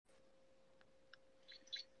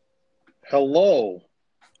Hello.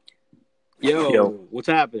 Yo, what's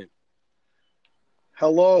happening?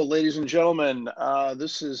 Hello, ladies and gentlemen.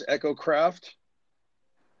 This is Echo Craft,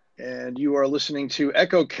 and you are listening to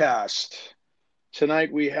EchoCast.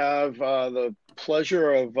 Tonight we have the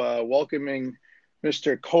pleasure of welcoming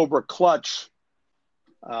Mr. Cobra Clutch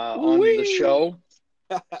on the Wee! show.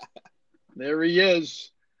 There he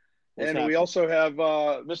is. What's And we happening? also have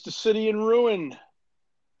Mr. City in Ruin, the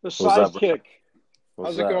What's up, bro? sidekick.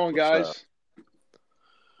 What's How's it up? going, What's guys? up?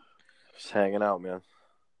 Just hanging out, man.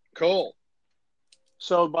 Cool.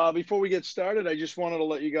 So, before we get started, I just wanted to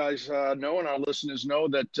let you guys know and our listeners know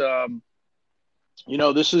that,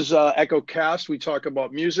 this is EchoCast. We talk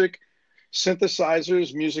about music,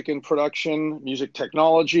 synthesizers, music in production, music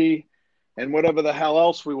technology, and whatever the hell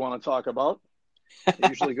else we want to talk about. It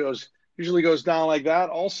usually goes down like that.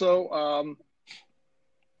 Also,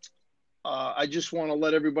 I just want to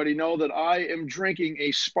let everybody know that I am drinking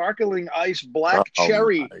a sparkling ice black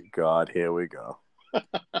cherry. Oh my God, here we go.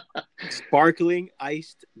 Sparkling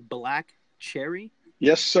iced black cherry?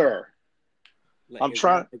 Yes, sir. I'm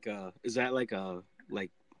trying. Is that like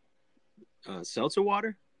seltzer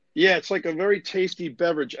water? Yeah, it's like a very tasty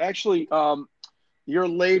beverage. Actually, your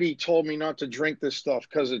lady told me not to drink this stuff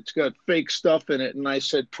because it's got fake stuff in it, and I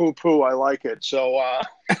said, "Poo poo, I like it." So,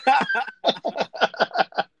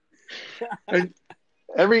 and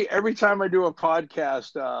every time I do a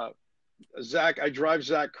podcast, I drive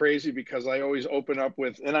Zach crazy because I always open up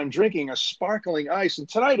with, and I'm drinking a sparkling ice, and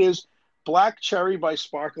tonight is Black Cherry by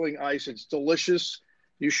Sparkling Ice. It's delicious.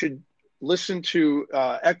 You should listen to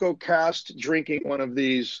EchoCast drinking one of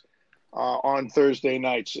these on Thursday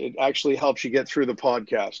nights. It actually helps you get through the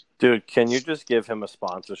podcast. Dude, can you just give him a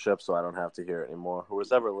sponsorship so I don't have to hear it anymore? Who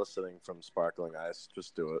was ever listening from Sparkling Ice,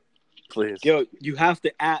 just do it. Please. Yo, you have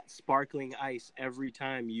to @Sparkling Ice every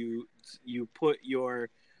time you put your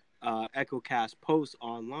EchoCast post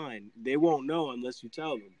online. They won't know unless you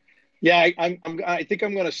tell them. Yeah, I think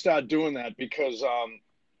I'm going to start doing that because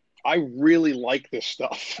I really like this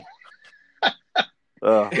stuff.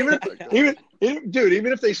 Even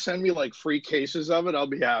if they send me like free cases of it, I'll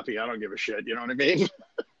be happy. I don't give a shit. You know what I mean?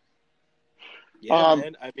 Yeah,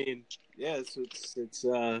 man. I mean, yeah. It's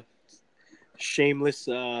shameless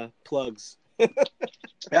plugs.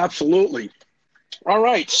 Absolutely. All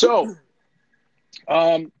right. So,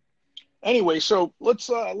 anyway, so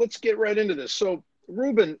let's get right into this. So,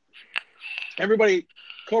 Ruben, everybody,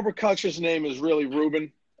 Cobra Clutch's name is really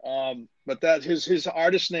Ruben, but that his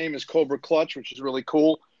artist name is Cobra Clutch, which is really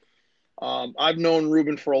cool. I've known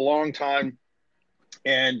Ruben for a long time,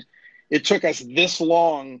 and it took us this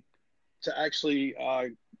long to actually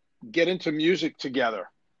get into music together.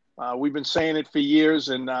 We've been saying it for years,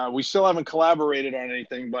 and we still haven't collaborated on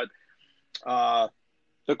anything. But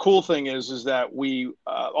the cool thing is that we,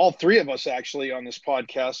 all three of us actually on this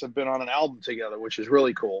podcast have been on an album together, which is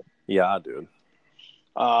really cool. Yeah, dude.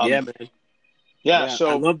 Yeah, man. Yeah, so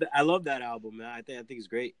I love that album, man. I think it's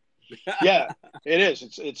great. Yeah, it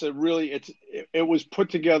is. It was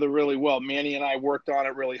put together really well. Manny and I worked on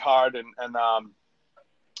it really hard, and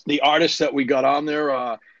the artists that we got on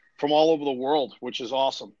there from all over the world, which is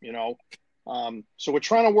awesome, you know. So we're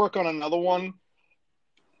trying to work on another one,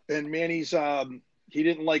 and Manny's he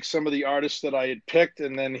didn't like some of the artists that I had picked,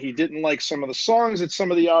 and then he didn't like some of the songs that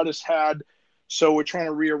some of the artists had. So we're trying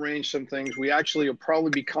to rearrange some things. We actually will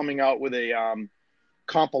probably be coming out with a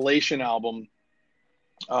compilation album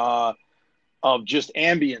of just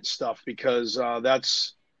ambient stuff because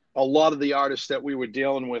that's a lot of the artists that we were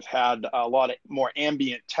dealing with had a lot of more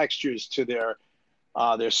ambient textures to their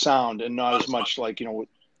sound and not as much like,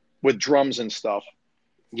 with drums and stuff.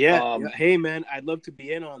 Yeah. Hey, man, I'd love to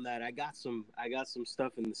be in on that. I got some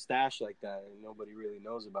stuff in the stash like that and nobody really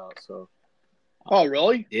knows about. So. Oh,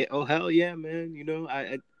 really? Yeah. Oh, hell yeah, man.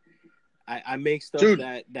 I make stuff Dude.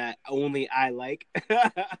 that only I like.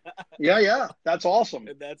 Yeah. That's awesome.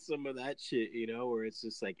 And that's some of that shit, where it's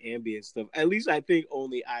just like ambient stuff. At least I think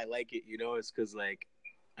only I like it, It's because, like,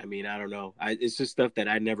 I mean, I don't know. It's just stuff that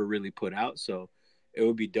I never really put out. So it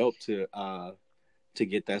would be dope to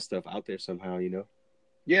get that stuff out there somehow,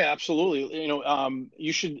 Yeah, absolutely.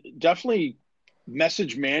 You should definitely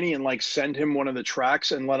message Manny and like send him one of the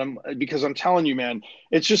tracks and let him, because I'm telling you, man,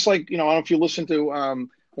 it's just like, I don't know if you listened to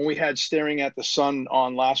when we had Staring at the Sun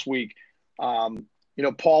on last week,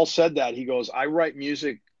 Paul said that. He goes, I write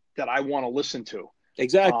music that I want to listen to.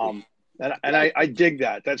 Exactly. And I dig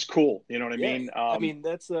that. That's cool. You know what I mean? I mean,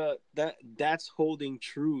 that's holding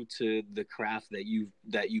true to the craft that you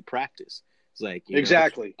practice. It's like,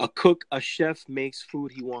 exactly. A chef makes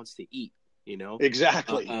food he wants to eat,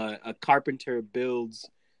 Exactly. A carpenter builds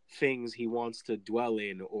things he wants to dwell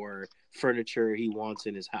in or furniture he wants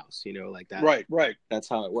in his house, you know, like that. Right. That's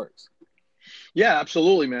how it works. Yeah,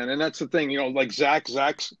 absolutely, man. And that's the thing, you know, like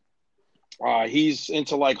Zach's he's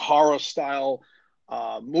into like horror style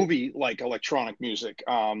movie like electronic music.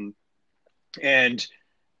 And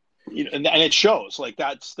you know, and it shows like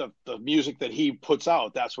that's the music that he puts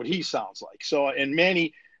out. That's what he sounds like. So, and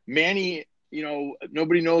Manny, you know,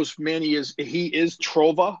 nobody knows Manny he is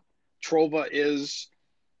Trova. Trova is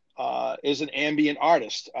an ambient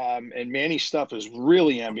artist, and Manny's stuff is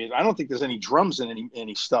really ambient. I don't think there's any drums in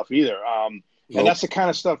any stuff either. And that's the kind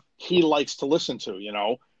of stuff he likes to listen to, you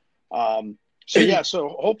know. So yeah, so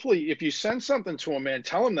hopefully if you send something to him, man,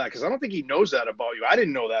 tell him that, because I don't think he knows that about you. I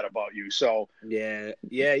didn't know that about you. So yeah,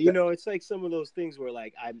 you know, it's like some of those things where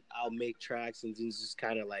like I'll make tracks and things just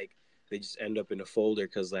kind of like they just end up in a folder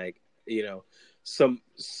because like, you know,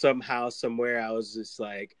 somehow somewhere I was just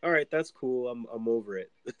like, all right, that's cool. I'm over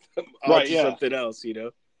it. I'll do something else, you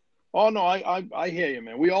know. Oh no, I hear you,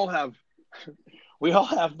 man. We all have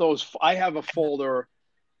those. I have a folder.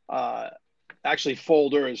 Actually,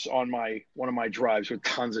 folders on one of my drives with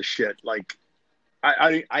tons of shit. Like,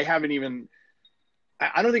 I haven't even.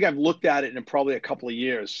 I don't think I've looked at it in probably a couple of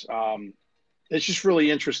years. It's just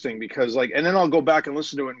really interesting because like, and then I'll go back and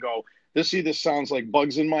listen to it and go, this either sounds like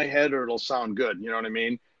bugs in my head or it'll sound good. You know what I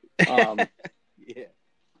mean? Yeah.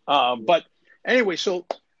 But anyway, so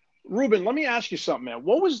Ruben, let me ask you something, man.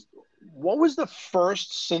 What was the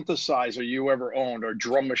first synthesizer you ever owned or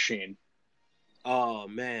drum machine? Oh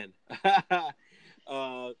man.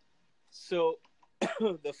 So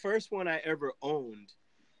the first one I ever owned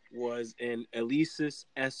was an Alesis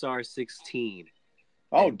SR16.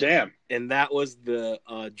 Oh, damn. And that was the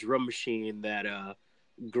drum machine that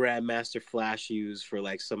Grandmaster Flash used for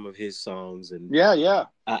like some of his songs. And yeah.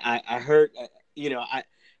 I heard, you know,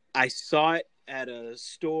 I saw it at a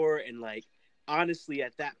store, and like honestly,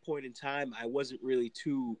 at that point in time, I wasn't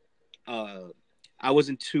too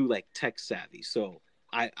like tech savvy. So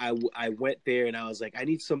I went there and I was like, I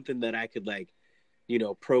need something that I could like, you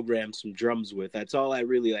know, program some drums with. That's all I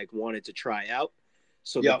really like wanted to try out.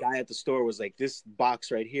 So the guy at the store was like, this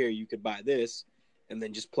box right here, you could buy this and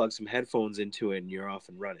then just plug some headphones into it and you're off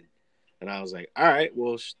and running. And I was like, all right,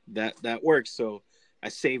 well, that works. So I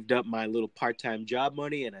saved up my little part-time job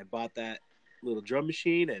money and I bought that little drum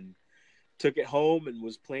machine and took it home and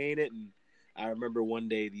was playing it. And I remember one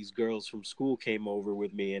day these girls from school came over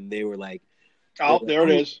with me and they were like, oh, there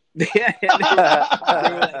it is. Yeah,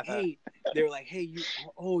 they were like, hey,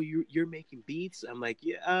 you're making beats? I'm like,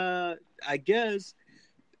 yeah, I guess.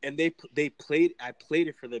 And I played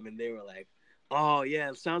it for them and they were like, oh yeah,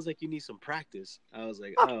 it sounds like you need some practice. I was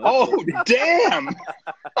like, oh damn.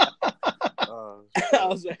 I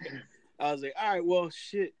was like, all right, well,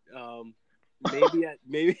 shit. Maybe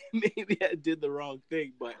I did the wrong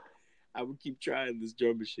thing, but I would keep trying this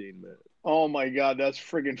drum machine, man. Oh my god, that's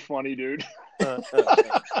friggin' funny, dude. Here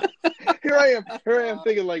I am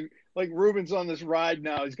thinking like Ruben's on this ride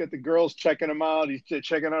now. He's got the girls checking him out. He's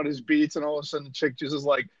checking out his beats, and all of a sudden the chick just is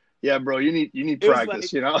like, "Yeah, bro, you need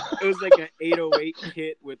practice." You know, it was like an 808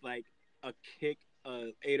 kit with like a kick,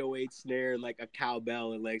 808 snare, and like a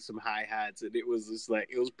cowbell and like some hi-hats, and it was just like,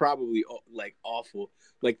 it was probably like awful,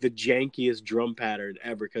 like the jankiest drum pattern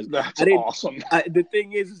ever. Because that's awesome. The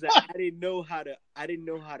thing is that I didn't know how to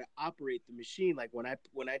operate the machine. Like when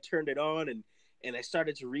I turned it on and I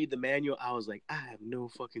started to read the manual, I was like, I have no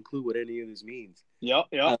fucking clue what any of this means. Yep.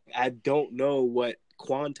 I don't know what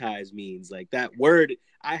quantize means. Like that word,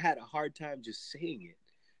 I had a hard time just saying it.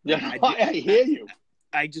 Like, yeah, I hear you.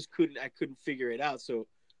 I couldn't figure it out. So,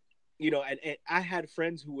 you know, and I had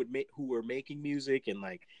friends who were making music, and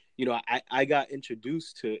like, you know, I got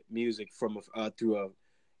introduced to music from through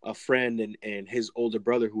a friend and his older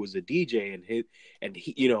brother who was a DJ, and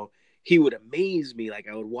he, you know, he would amaze me. Like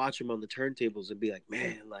I would watch him on the turntables and be like,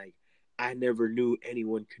 man, like I never knew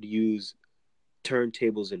anyone could use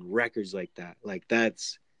turntables and records like that. Like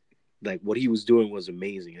that's like what he was doing was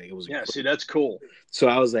amazing. Like it was incredible. See, that's cool. So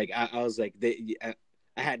I was like, I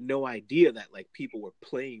had no idea that like people were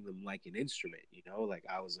playing them like an instrument, you know? Like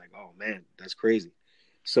I was like, oh man, that's crazy.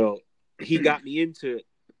 So he got me into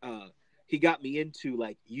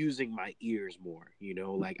like using my ears more, you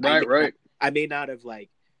know? Like right. I may not have like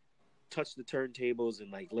touched the turntables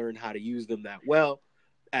and like learned how to use them that well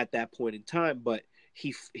at that point in time, but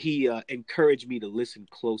he encouraged me to listen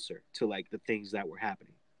closer to like the things that were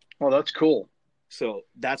happening. Oh, that's cool. So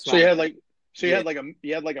that's why. So you had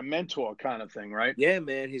like a mentor kind of thing, right? Yeah,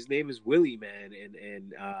 man. His name is Willie, man,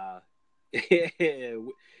 and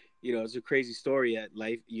you know, it's a crazy story at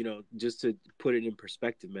life, you know, just to put it in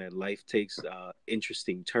perspective, man. Life takes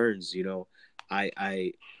interesting turns, you know.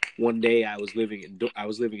 I one day I was living in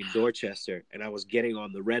Dorchester, and I was getting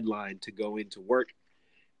on the red line to go into work,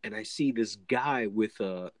 and I see this guy with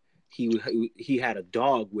he had a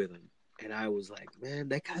dog with him, and I was like, man,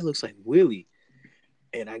 that guy looks like Willie.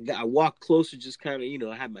 And I walked closer, just kind of, you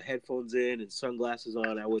know, I had my headphones in and sunglasses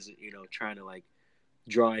on. I wasn't, you know, trying to like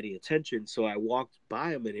draw any attention. So I walked by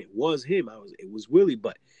him, and it was him. It was Willie,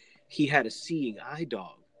 but he had a seeing eye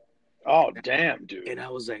dog. Oh, damn, dude. And I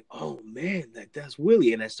was like, oh man, that's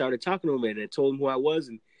Willie. And I started talking to him, and I told him who I was,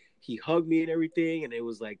 and he hugged me and everything. And it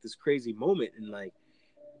was like this crazy moment. And like,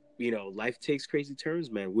 you know, life takes crazy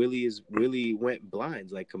turns, man. Willie went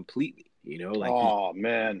blind, like completely, you know, like, oh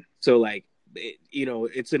man. So like, you know,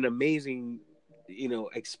 it's an amazing, you know,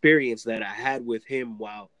 experience that I had with him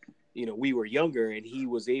while, you know, we were younger, and he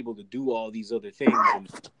was able to do all these other things, and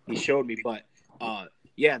he showed me. But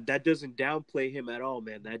yeah, that doesn't downplay him at all,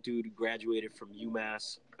 man. That dude graduated from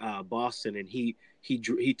UMass Boston, and he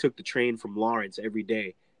took the train from Lawrence every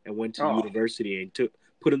day and went to university and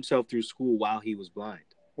put himself through school while he was blind.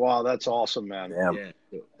 Wow, that's awesome, man.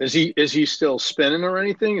 Yeah. Is he still spinning or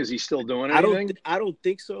anything? Is he still doing anything? I don't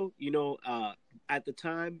think so. You know, at the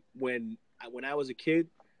time when I was a kid,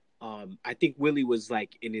 I think Willie was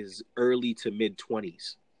like in his early to mid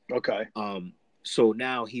 20s. Okay. So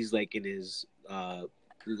now he's like in his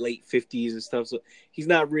late 50s and stuff. So he's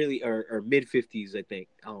not really, or mid 50s, I think.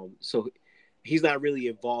 So he's not really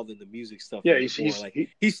involved in the music stuff. Yeah, he's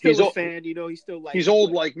still a fan. You know, he's still like, he's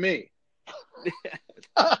old like me.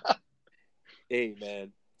 Hey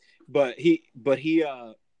man, but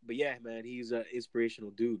yeah, man, he's an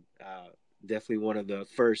inspirational dude. Definitely one of the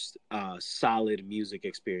first solid music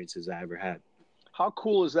experiences I ever had. How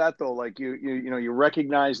cool is that though? Like you know, you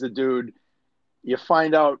recognize the dude, you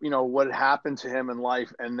find out, you know, what happened to him in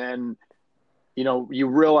life, and then, you know, you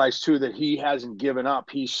realize too that he hasn't given up.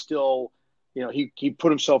 He's still, you know, he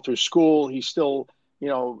put himself through school. He's still, you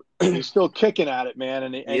know, he's still kicking at it, man,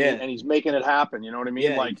 and he's making it happen. You know what I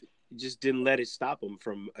mean? Yeah, like, he just didn't let it stop him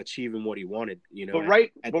from achieving what he wanted. You know, but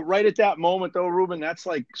right at that moment, though, Ruben, that's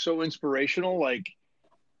like so inspirational. Like,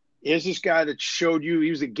 here's this guy that showed you, he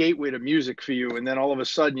was a gateway to music for you, and then all of a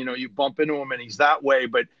sudden, you know, you bump into him, and he's that way,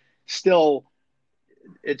 but still,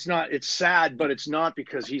 it's not. It's sad, but it's not,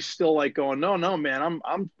 because he's still like going, no, man,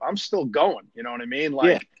 I'm still going. You know what I mean? Like.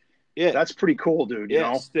 Yeah. Yeah, that's pretty cool, dude. You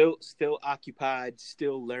know, still occupied,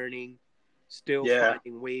 still learning, still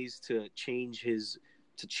finding ways to change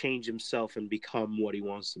himself and become what he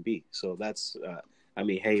wants to be. So that's, I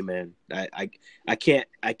mean, hey, man, I can't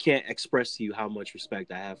express to you how much respect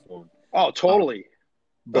I have for him. Oh, totally.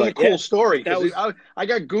 That's a cool story. I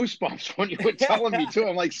got goosebumps when you were telling me too.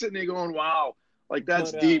 I'm like sitting there going, wow, like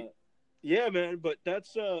that's deep. Yeah, man. But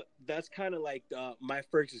that's kind of like my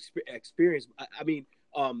first experience. I mean.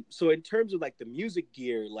 So in terms of like the music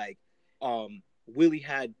gear, like, Willie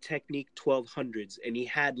had Technique 1200s, and he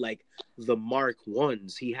had like the Mark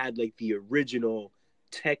 1s. He had like the original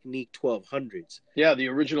Technique 1200s. Yeah, the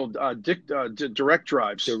original direct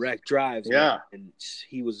drives. Direct drives. Yeah, man. And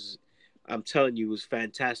I'm telling you, he was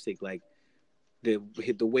fantastic. Like the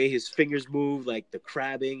way his fingers move, like the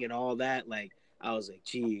crabbing and all that. Like I was like,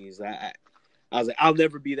 geez, I was like, I'll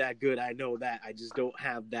never be that good. I know that. I just don't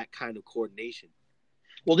have that kind of coordination.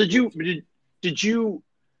 Well, had you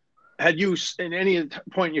in any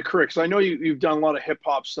point in your career, because I know you've done a lot of hip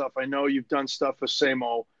hop stuff. I know you've done stuff with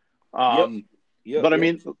Samo. Yep, but I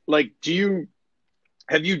mean, like, did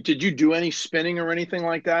you do any spinning or anything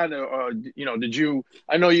like that? Or, you know,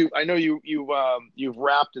 I know you've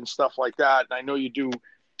rapped and stuff like that. And I know you do.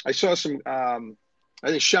 I saw some, I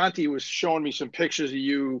think Shanti was showing me some pictures of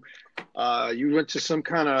you. You went to some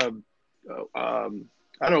kind of,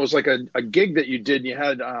 I don't know, it was like a gig that you did, and you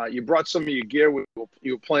had you brought some of your gear with you.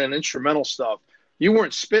 You were playing instrumental stuff. You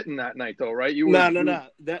weren't spitting that night though, right? No.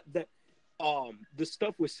 That the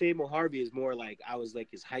stuff with Samo Harvey is more like I was like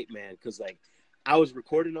his hype man, because like I was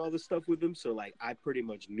recording all the stuff with him, so like I pretty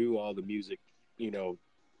much knew all the music, you know,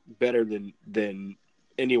 better than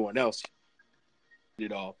anyone else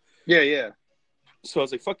did all. Yeah. So I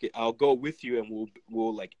was like, fuck it, I'll go with you, and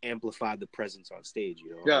we'll like amplify the presence on stage,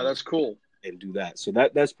 you know. Yeah, that's cool. And do that. So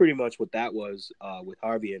that's pretty much what that was with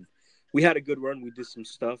Harvey, and we had a good run. We did some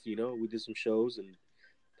stuff, you know. We did some shows and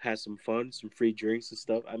had some fun, some free drinks and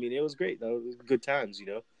stuff. I mean, it was great. That was good times, you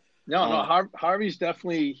know. No, Harvey's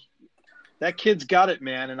definitely, that kid's got it,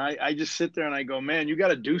 man. And I just sit there and I go, man, you got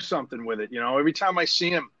to do something with it. You know, every time I see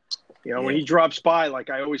him, you know, when he drops by, like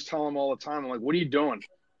I always tell him all the time, I'm like, what are you doing?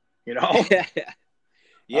 You know?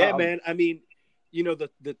 Yeah, man. I mean, you know,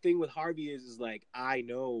 the thing with Harvey is like, I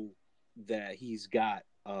know that he's got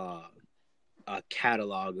a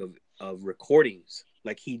catalog of recordings.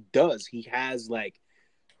 Like he does. He has like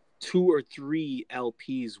 2 or 3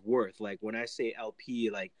 LPs worth. Like when I say LP,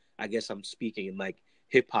 like I guess I'm speaking in like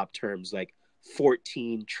hip hop terms, like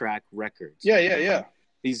 14 track records. Yeah, yeah, yeah.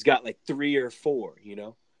 He's got like 3 or 4, you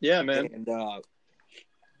know? Yeah, man.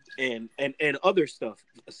 And other stuff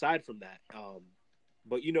aside from that.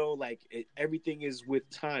 But you know, like everything is with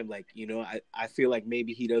time. Like, you know, I feel like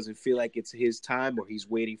maybe he doesn't feel like it's his time, or he's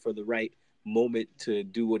waiting for the right moment to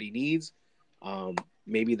do what he needs.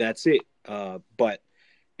 Maybe that's it. But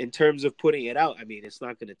in terms of putting it out, I mean, it's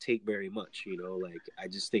not going to take very much, you know. Like I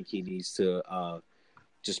just think he needs to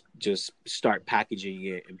just start packaging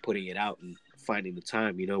it and putting it out and finding the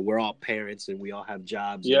time. You know, we're all parents and we all have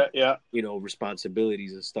jobs. Yeah, and, yeah. You know,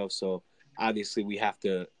 responsibilities and stuff. So obviously we have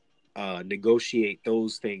to negotiate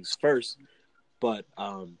those things first. But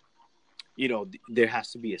you know, there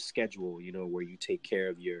has to be a schedule, you know, where you take care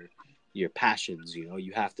of your passions. You know,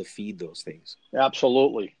 you have to feed those things.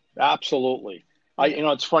 Absolutely. You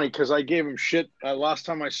know, it's funny because I gave him shit last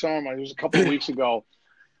time I saw him. It was a couple of weeks ago,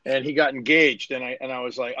 and he got engaged, and I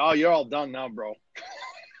was like, "Oh, you're all done now, bro."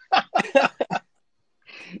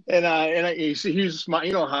 he was smiling.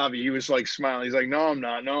 You know, Javi, he was like smiling. He's like, "No, I'm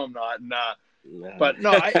not. No, I'm not." Nah. But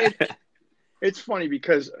no, it's funny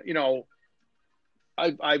because, you know,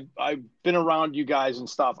 I've been around you guys and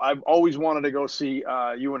stuff. I've always wanted to go see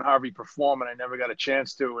you and Harvey perform, and I never got a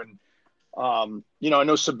chance to. And you know, I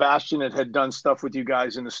know Sebastian had done stuff with you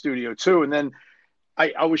guys in the studio too. And then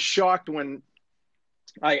I was shocked when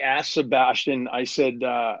I asked Sebastian. I said,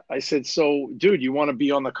 "So, dude, you want to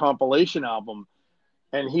be on the compilation album?"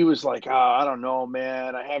 And he was like, "I don't know,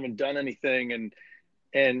 man. I haven't done anything."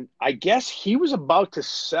 And I guess he was about to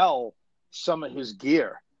sell some of his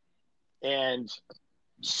gear, and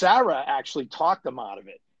Sarah actually talked him out of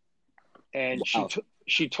it. And Wow.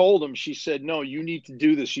 she told him, she said, "No, you need to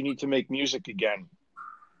do this. You need to make music again."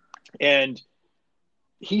 And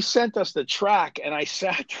he sent us the track, and I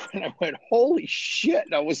sat there and I went, "Holy shit."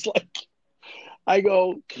 And I was like, I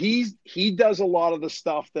go, he does a lot of the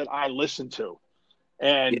stuff that I listen to.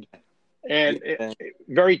 And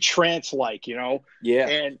very trance-like, you know?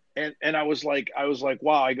 Yeah. And I was like,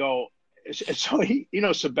 wow. I go, so he, you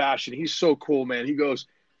know, Sebastian, he's so cool, man.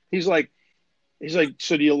 He's like,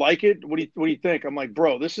 "So do you like it? What do you think?" I'm like,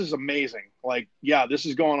 "Bro, this is amazing. Like, yeah, this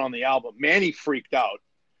is going on the album." Manny freaked out,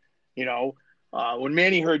 you know. When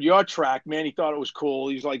Manny heard your track, Manny thought it was cool.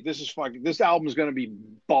 He's like, this album is going to be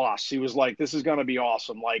boss. He was like, "This is going to be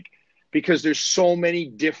awesome." Like, because there's so many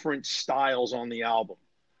different styles on the album.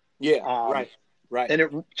 Yeah, right.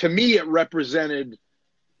 And to me, it represented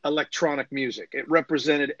electronic music. It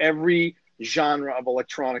represented every genre of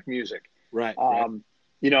electronic music. Right.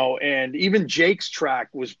 You know, and even Jake's track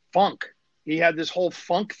was funk. He had this whole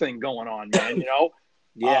funk thing going on, man, you know?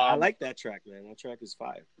 Yeah, I like that track, man. That track is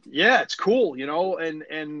fire. Yeah, it's cool, you know,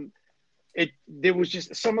 and there was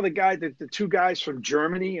just some of the 2 guys from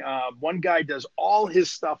Germany. One guy does all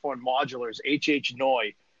his stuff on modulars, H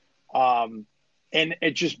Noy. And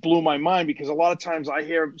it just blew my mind because a lot of times I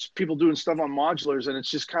hear people doing stuff on modulars and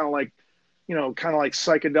it's just kind of like, you know, kind of like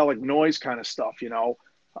psychedelic noise kind of stuff, you know?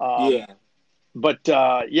 Yeah. But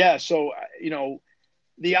yeah, so, you know,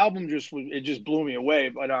 the album just blew me away.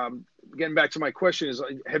 But getting back to my question is,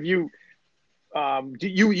 have you,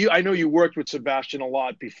 I know you worked with Sebastian a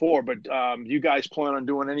lot before, but do you guys plan on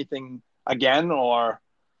doing anything again, or?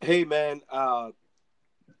 Hey, man, I'm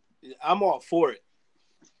all for it.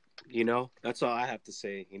 You know, that's all I have to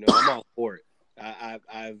say. You know, I'm all for it.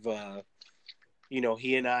 I've you know,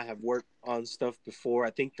 he and I have worked on stuff before. I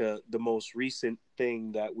think the most recent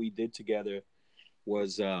thing that we did together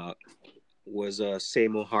was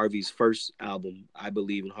Samuel Harvey's first album, I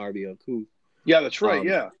believe, in Harvey Uncool. Yeah, that's right.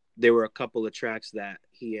 Yeah, there were a couple of tracks that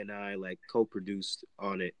he and I like co-produced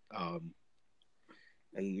on it.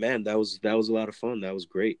 And man, that was a lot of fun. That was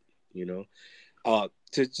great. You know,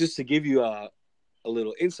 to give you a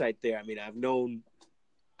little insight there. I mean,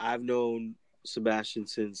 I've known Sebastian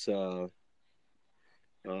since I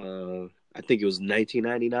think it was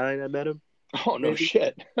 1999 I met him. Oh, no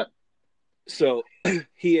shit. So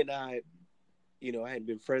he and I, you know, I had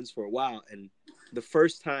been friends for a while, and the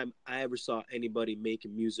first time I ever saw anybody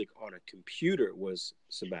making music on a computer was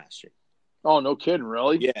Sebastian. Oh, no kidding,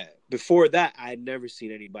 really? Yeah. Before that, I had never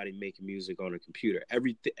seen anybody making music on a computer.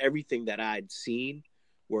 Everything that I'd seen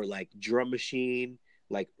were like drum machine,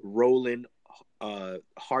 like Roland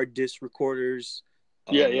hard disk recorders.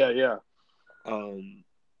 Yeah.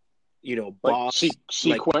 like Boss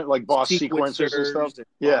like Boss sequencers and stuff. and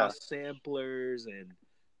Yeah, Boss samplers and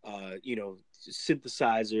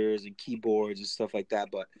synthesizers and keyboards and stuff like that.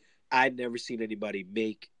 But I'd never seen anybody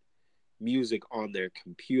make music on their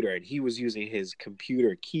computer, and he was using his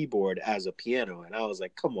computer keyboard as a piano, and I was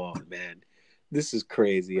like, come on, man, this is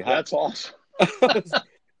crazy. that's awesome. I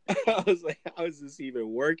was like, how is this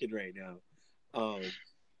even working right now?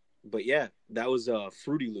 But yeah, that was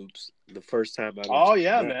Fruity Loops the first time I Oh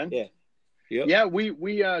yeah, man. Yeah. Yep. Yeah,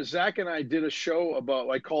 we Zach and I did a show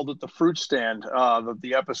about, I called it the Fruit Stand,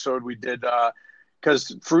 the episode we did,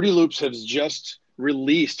 because Fruity Loops has just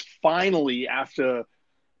released finally after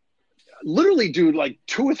literally, dude, like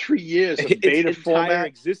 2 or 3 years of beta its format entire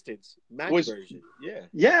existence, Mac version.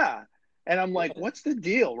 Yeah. And I'm like, what's the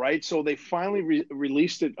deal, right? So they finally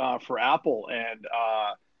released it for Apple, and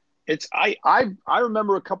it's I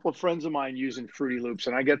remember a couple of friends of mine using Fruity Loops,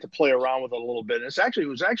 and I get to play around with it a little bit. And it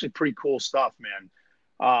was actually pretty cool stuff, man.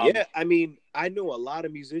 Yeah, I mean, I know a lot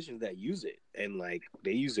of musicians that use it, and like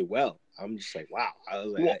they use it well. I'm just like, wow. I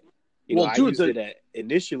was like, I used it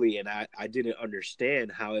initially, and I didn't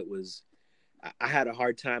understand how it was. I had a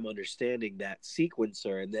hard time understanding that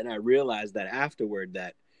sequencer, and then I realized that afterward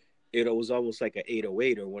that it was almost like an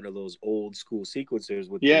 808 or one of those old school sequencers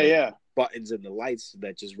with the buttons and the lights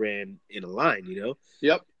that just ran in a line,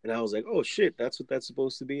 Yep. And I was like, oh shit, that's what that's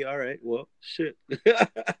supposed to be. All right, well, shit. Yeah.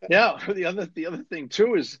 The other thing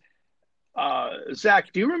too is,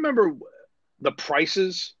 Zach, do you remember the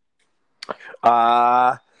prices?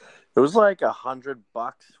 It was like $100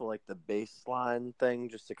 for like the baseline thing,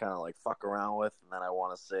 just to kind of like fuck around with, and then I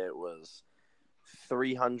want to say it was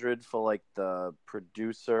 $300 for like the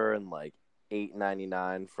producer and like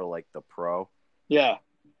 $899 for like the pro. Yeah.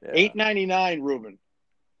 $899, Ruben.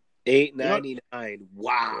 $899.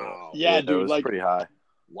 Wow. Yeah, dude, it was like pretty high.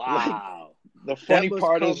 Wow. The funny that must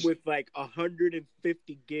part come is with like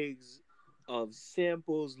 150 gigs of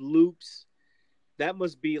samples, loops. That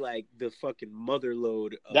must be like the fucking mother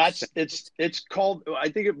load. It's called. I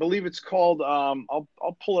believe it's called. I'll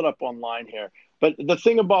pull it up online here. But the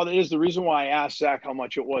thing about it is, the reason why I asked Zach how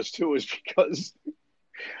much it was too is because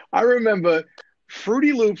I remember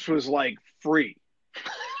Fruity Loops was like free.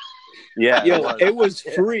 Yeah, it was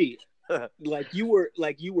free. Like you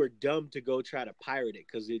were dumb to go try to pirate it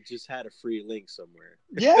because it just had a free link somewhere.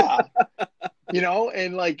 Yeah,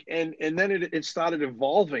 and then it started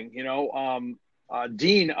evolving.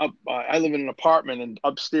 Dean I live in an apartment, and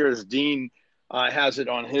upstairs Dean has it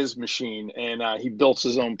on his machine, and he builds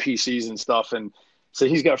his own PCs and stuff, and so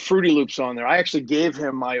he's got Fruity Loops on there. I actually gave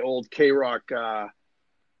him my old K-Rock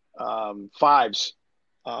 5s.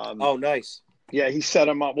 Oh, nice. Yeah, he set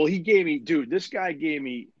them up. Well, this guy gave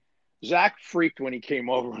me, Zach freaked when he came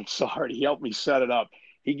over and saw it. He helped me set it up.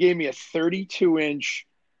 He gave me a 32-inch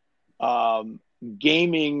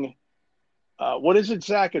gaming. What is it,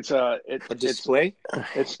 Zach? It's a display.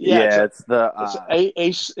 It's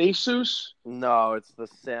Asus. No, it's the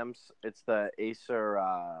It's the Acer.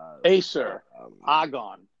 Acer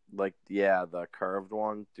Argon. Like the curved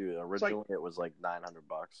one, dude. Originally, it was like $900,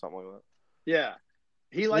 something like that. Yeah,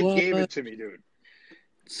 he gave it to me, dude.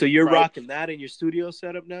 So you're rocking that in your studio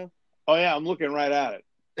setup now? Oh yeah, I'm looking right at it.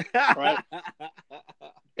 Right.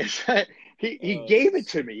 He gave it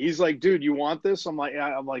to me. He's like, dude, you want this? I'm like, do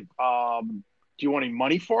you want any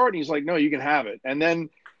money for it? And he's like, no, you can have it. And then,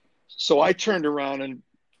 so I turned around and,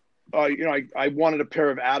 I wanted a pair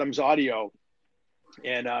of Adams Audio,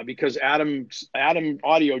 and because Adam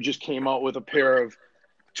Audio just came out with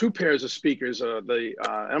 2 pairs of speakers. And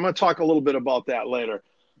I'm going to talk a little bit about that later.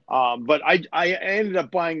 But I ended up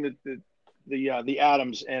buying the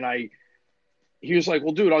Adams, and he was like,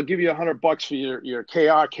 well, dude, I'll give you $100 for your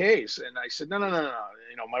KR case. And I said, no.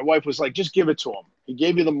 My wife was like, just give it to him. He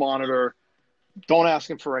gave you the monitor. Don't ask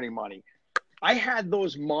him for any money. I had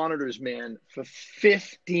those monitors, man, for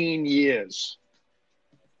 15 years,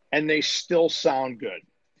 and they still sound good.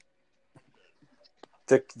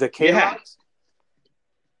 The K-Rocks?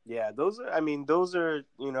 Yeah, those are,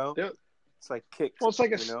 it's like kicks. Well, it's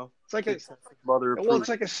like it's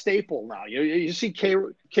like a staple now. You see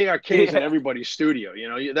KRKs in everybody's studio.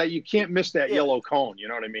 That you can't miss that yellow cone. You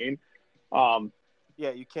know what I mean?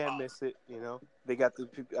 Yeah, you can't miss it. They got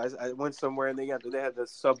I went somewhere and they had the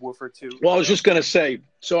subwoofer too. Well, I was just gonna say.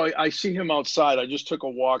 So I see him outside. I just took a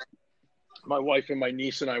walk. My wife and my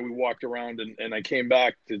niece and we walked around, and I came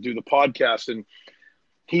back to do the podcast, and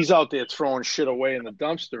he's out there throwing shit away in the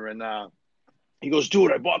dumpster, and he goes,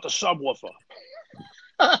 dude, I bought the subwoofer.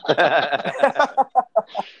 I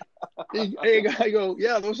go,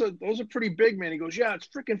 yeah, those are pretty big, man. He goes, yeah, it's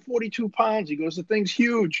freaking 42 pounds. He goes, the thing's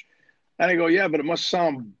huge. And I go, yeah, but it must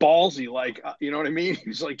sound ballsy. Like, you know what I mean?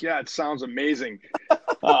 He's like, yeah, it sounds amazing.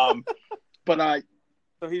 But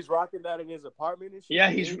So he's rocking that in his apartment and shit.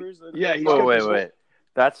 yeah, He's Wait.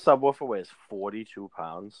 That subwoofer weighs 42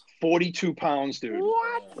 pounds. 42 pounds, dude.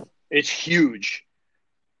 What? It's huge.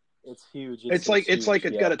 It's huge. It's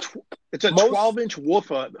got a 12-inch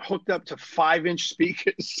woofer hooked up to 5-inch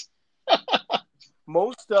speakers.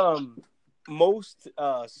 Most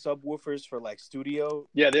subwoofers for like studio.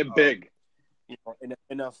 Yeah, they're big. You know,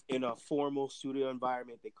 in a formal studio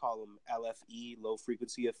environment, they call them LFE, low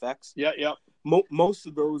frequency effects. Yeah. Most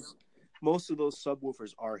of those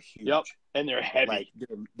subwoofers are huge. Yep, and they're heavy. Like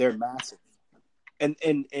they're massive. And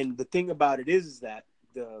the thing about it is that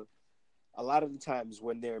a lot of the times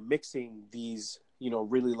when they're mixing these, you know,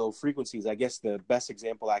 really low frequencies, I guess the best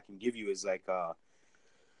example I can give you is like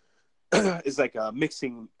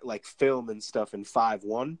mixing like film and stuff in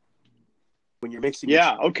 5.1 when you're mixing.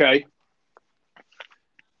 Yeah. Okay.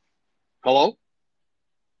 Hello?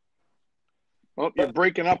 Oh, you're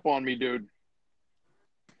breaking up on me, dude.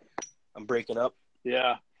 I'm breaking up.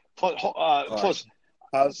 Yeah. Plus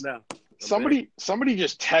how's now? Somebody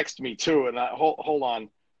just texted me too, and hold on.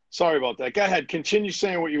 Sorry about that. Go ahead. Continue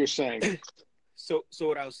saying what you were saying. So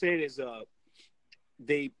what I was saying is,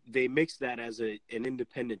 they mix that as an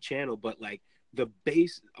independent channel, but like the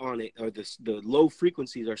bass on it or the low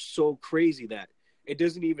frequencies are so crazy that it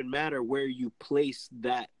doesn't even matter where you place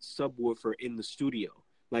that subwoofer in the studio.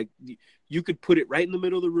 Like you could put it right in the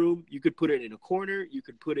middle of the room. You could put it in a corner. You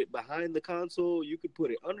could put it behind the console. You could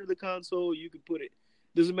put it under the console. You could put it.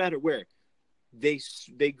 Doesn't matter where. They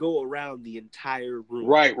go around the entire room.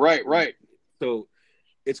 Right. So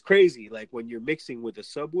it's crazy. Like when you're mixing with a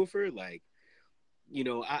subwoofer, like, you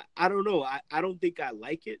know, I don't know. I don't think I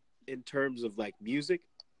like it in terms of like music.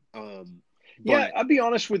 Yeah, I'll be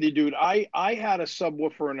honest with you, dude. I had a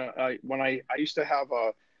subwoofer when I used to have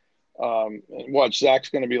a what Zach's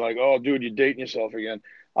going to be like, oh, dude, you're dating yourself again.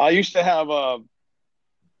 I used to have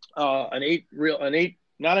not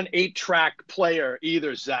an 8-track player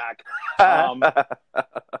either, Zach. I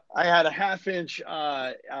had a 1/2-inch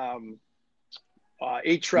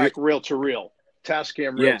 8-track reel-to-reel,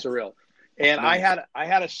 Tascam reel-to-reel. And nice. I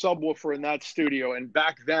had a subwoofer in that studio, and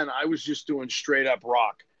back then I was just doing straight up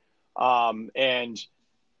rock. And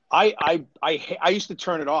I used to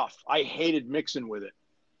turn it off. I hated mixing with it.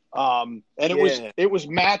 And it was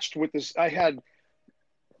matched with this. I had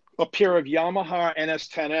a pair of Yamaha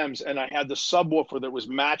NS10Ms, and I had the subwoofer that was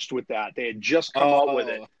matched with that. They had just come out with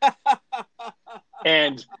it.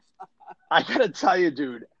 And I gotta tell you,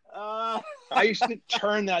 dude, I used to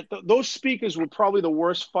turn that. Those speakers were probably the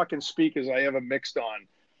worst fucking speakers I ever mixed on.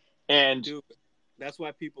 And dude, that's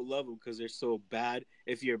why people love them, because they're so bad.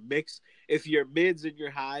 If your mids and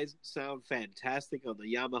your highs sound fantastic on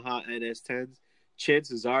the Yamaha NS10s,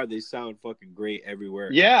 chances are they sound fucking great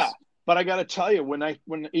everywhere. Yeah, but I got to tell you, when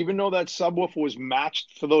even though that subwoofer was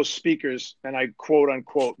matched for those speakers, and I quote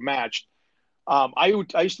unquote matched, I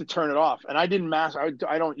used to turn it off, and I didn't master.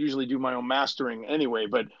 I don't usually do my own mastering anyway,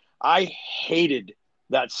 but I hated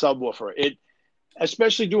that subwoofer. It,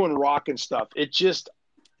 especially doing rock and stuff,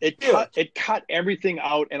 it cut everything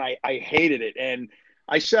out, and I hated it. And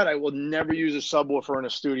I said I will never use a subwoofer in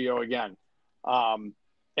a studio again. And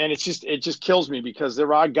it just kills me, because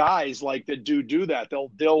there are guys like that do that.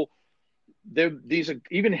 These are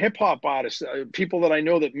even hip hop artists, people that I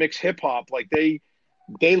know that mix hip hop, like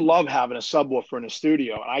they love having a subwoofer in a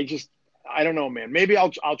studio. And I don't know, man. Maybe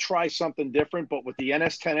I'll try something different, but with the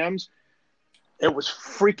NS10Ms, it was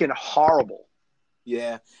freaking horrible.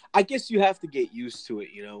 Yeah, I guess you have to get used to it.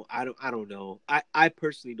 You know, I don't know. I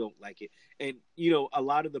personally don't like it. And you know, a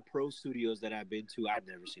lot of the pro studios that I've been to, I've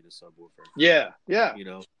never seen a subwoofer. Yeah. You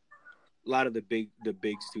know, a lot of the big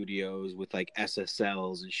studios with like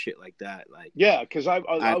SSLs and shit like that. Like, yeah, because I've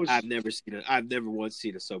never once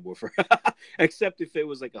seen a subwoofer, except if it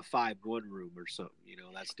was like a 5.1 room or something. You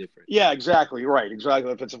know, that's different. Yeah, exactly. Right,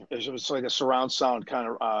 exactly. If it's like a surround sound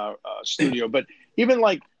kind of studio, but even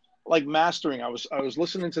like mastering, I was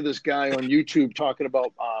listening to this guy on YouTube talking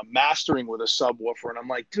about mastering with a subwoofer, and I'm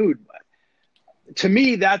like, dude, to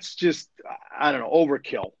me that's just, I don't know,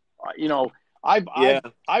 overkill. You know, I've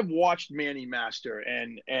watched Manny master,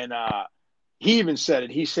 and he even said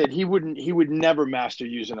it. He said he would never master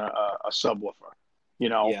using a subwoofer. You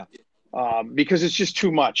know, because it's just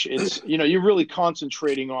too much. It's, you know, you're really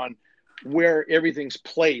concentrating on where everything's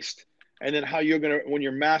placed, and then how you're gonna, when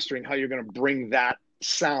you're mastering, how you're gonna bring that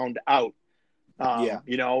sound out.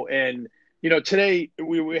 You know, and you know, today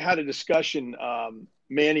we had a discussion.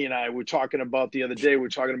 Manny and I were talking about the other day. We're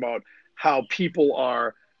talking about how people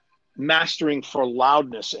are mastering for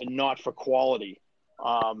loudness and not for quality.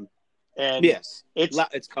 And Yes,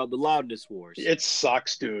 it's called the Loudness Wars. It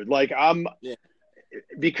sucks, dude. Like Yeah.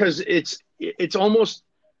 because it's almost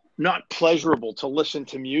not pleasurable to listen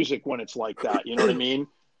to music when it's like that. You know what I mean?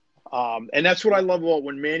 And that's what I love about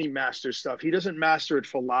when Manny masters stuff. He doesn't master it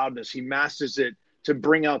for loudness. He masters it to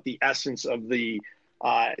bring out the essence of the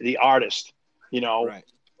artist, you know, Right.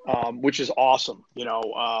 Which is awesome, you know.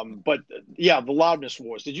 But yeah, the Loudness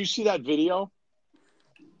Wars. Did you see that video?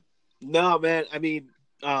 No, man. I mean,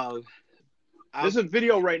 there's a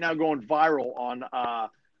video right now going viral on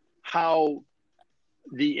how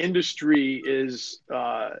the industry's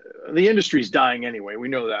dying anyway. We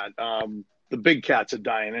know that. The big cats are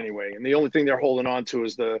dying anyway, and the only thing they're holding on to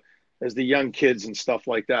is the young kids and stuff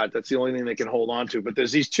like that. That's the only thing they can hold on to. But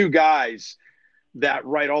there's these two guys that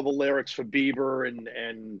write all the lyrics for Bieber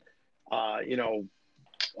and you know,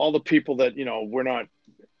 all the people that, you know,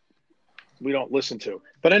 we don't listen to.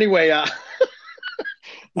 But anyway,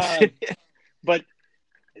 but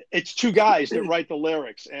it's two guys that write the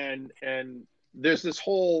lyrics, and there's this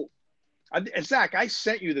whole. Zach, I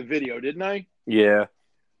sent you the video, didn't I? Yeah.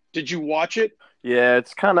 Did you watch it? Yeah,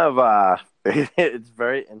 it's kind of it's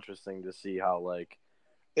very interesting to see how, like,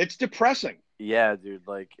 it's depressing. Yeah, dude,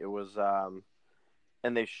 like it was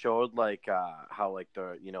and they showed like how like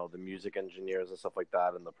the, you know, the music engineers and stuff like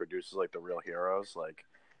that and the producers, like the real heroes, like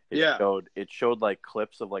it showed like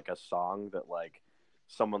clips of like a song that like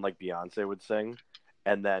someone like Beyonce would sing,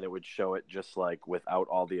 and then it would show it just like without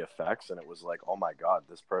all the effects, and it was like, oh my god,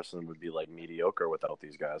 this person would be like mediocre without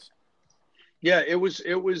these guys. Yeah,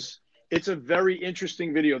 it's a very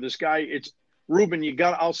interesting video. This guy, it's Ruben,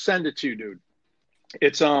 I'll send it to you, dude.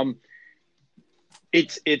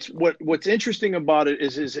 It's what's interesting about it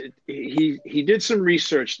is he did some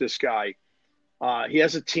research, this guy. He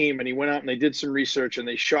has a team, and he went out and they did some research, and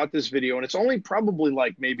they shot this video, and it's only probably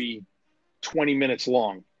like maybe 20 minutes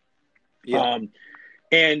long. Yeah.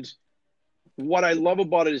 And what I love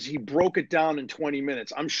about it is he broke it down in 20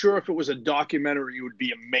 minutes. I'm sure if it was a documentary, it would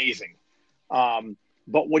be amazing.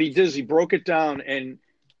 But what he did is he broke it down, and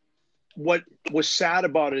what was sad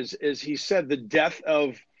about it is he said the death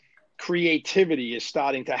of creativity is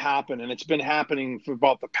starting to happen, and it's been happening for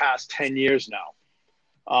about the past 10 years now.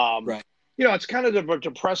 Right. You know, it's kind of a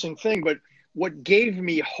depressing thing, but what gave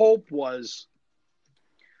me hope was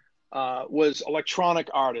electronic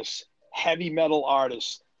artists, heavy metal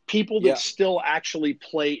artists, people that still actually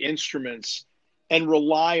play instruments and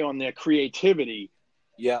rely on their creativity.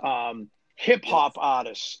 Yeah. Hip hop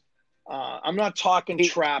artists. I'm not talking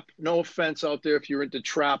trap. No offense out there if you're into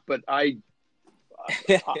trap, but I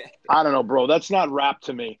don't know, bro. That's not rap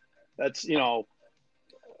to me. That's, you know,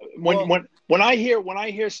 when I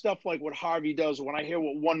hear stuff like what Harvey does, when I hear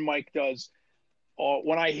what One Mic does, or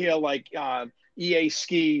when I hear like EA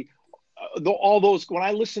Ski, all those, when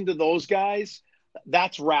I listen to those guys,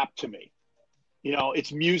 that's rap to me. You know,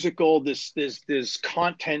 it's musical. There's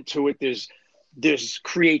content to it. There's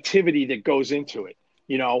creativity that goes into it.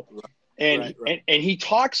 You know, and he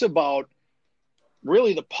talks about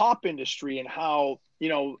really the pop industry and how, you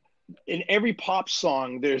know, in every pop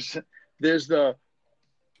song there's the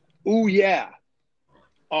ooh yeah,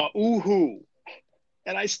 ooh hoo,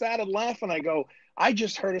 and I started laughing. I go, I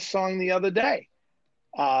just heard a song the other day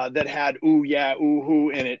that had ooh yeah, ooh hoo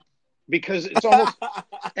in it, because it's almost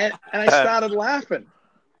and I started laughing.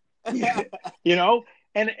 You know,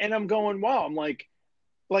 and I'm going, wow. I'm like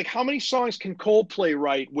how many songs can Coldplay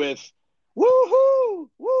write with woohoo,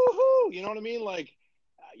 woohoo? You know what I mean? Like,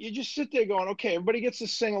 you just sit there going, okay, everybody gets to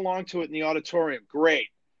sing along to it in the auditorium. Great.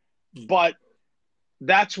 But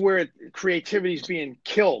that's where creativity is being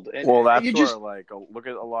killed. And well, that's where, like, look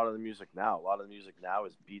at a lot of the music now. A lot of the music now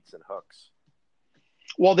is beats and hooks.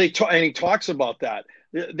 Well, and he talks about that.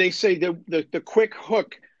 They say the quick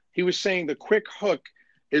hook, he was saying the quick hook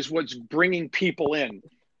is what's bringing people in.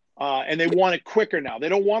 And they want it quicker now. They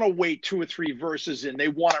don't want to wait 2 or 3 verses in. They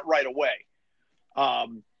want it right away.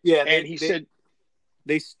 And he said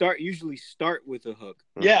they usually start with a hook.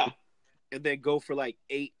 Yeah. And then go for like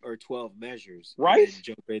 8 or 12 measures. Right. And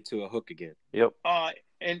jump into a hook again. Yep.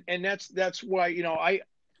 And that's why, you know,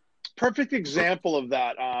 perfect example of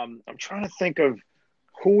that. I'm trying to think of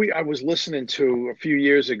who I was listening to a few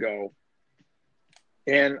years ago.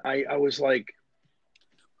 And I was like,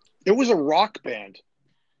 it was a rock band.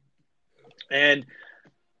 And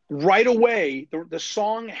right away, the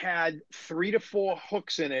song had 3 to 4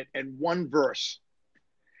 hooks in it and 1 verse.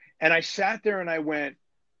 And I sat there and I went,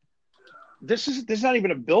 there's not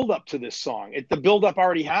even a build up to this song. The build up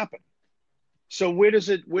already happened. So where does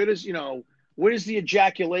where's the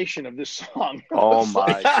ejaculation of this song? Oh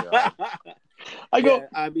my God. I go, Yeah,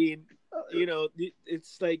 I mean,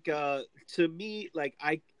 it's like to me, like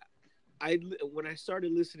I when I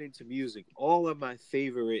started listening to music, all of my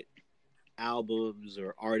favorite albums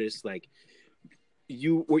or artists, like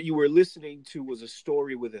what you were listening to was a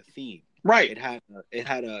story with a theme. right, It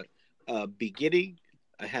had a beginning,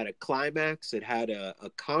 it had a climax, it had a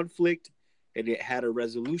conflict, and it had a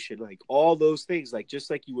resolution. Like all those things, like just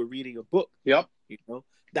like you were reading a book. yep,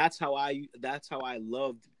 That's how I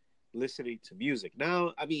loved listening to music.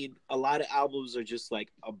 Now, I mean, a lot of albums are just like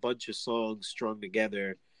a bunch of songs strung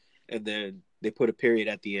together, and then they put a period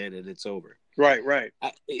at the end, and it's over. right.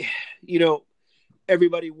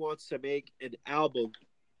 Everybody wants to make an album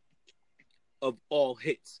of all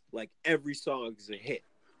hits. Like every song is a hit.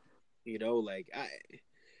 Like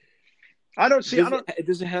I don't see. it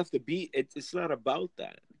doesn't have to be. It's not about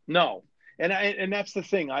that. No, and that's the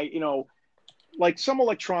thing. Like some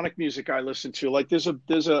electronic music I listen to. Like there's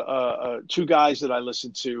two guys that I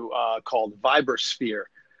listen to called Vibersphere,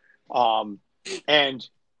 and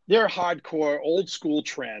they're hardcore old school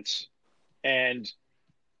trance, and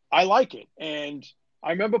I like it. And I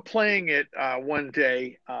remember playing it one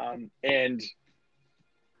day, and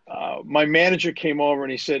my manager came over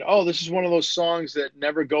and he said, "Oh, this is one of those songs that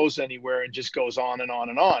never goes anywhere and just goes on and on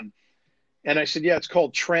and on." And I said, "Yeah, it's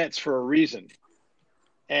called trance for a reason."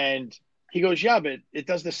 And he goes, "Yeah, but it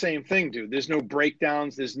does the same thing, dude. There's no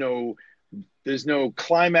breakdowns. There's no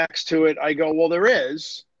climax to it." I go, "Well, there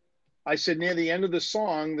is." I said, "Near the end of the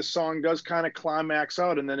song does kind of climax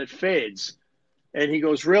out and then it fades." And he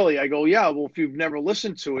goes, "Really?" I go, "Yeah, well, if you've never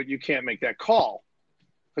listened to it, you can't make that call."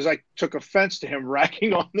 Because I took offense to him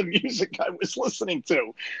ragging on the music I was listening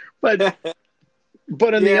to. But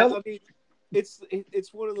in the other... I mean,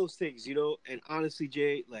 it's one of those things, and honestly,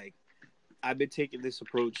 Jay, like, I've been taking this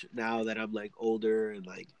approach now that I'm like older and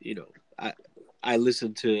like, I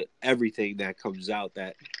listen to everything that comes out,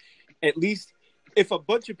 that at least if a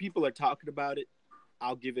bunch of people are talking about it,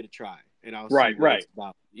 I'll give it a try and I'll see what it's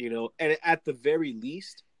about, and at the very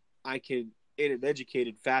least I can, in an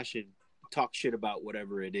educated fashion, talk shit about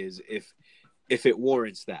whatever it is if it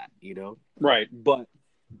warrants that, Right. But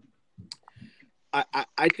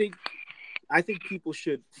I think people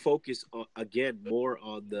should focus on, again, more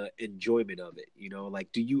on the enjoyment of it. Like,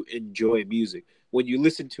 do you enjoy music? When you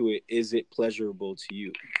listen to it, is it pleasurable to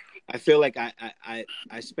you? I feel like I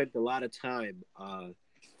spent a lot of time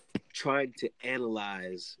trying to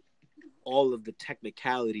analyze all of the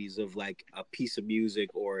technicalities of like a piece of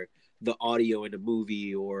music or the audio in a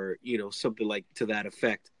movie or, something like to that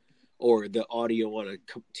effect, or the audio on a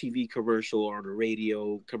TV commercial or on a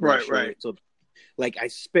radio commercial. Right. So, like, I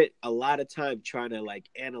spent a lot of time trying to like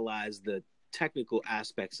analyze the technical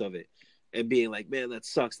aspects of it and being like, man, that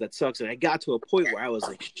sucks. And I got to a point where I was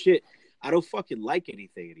like, shit, I don't fucking like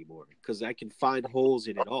anything anymore because I can find holes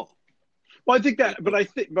in it all. Well, I think that, but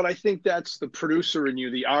I think that's the producer in you,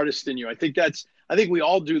 the artist in you. I think we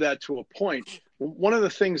all do that to a point. One of the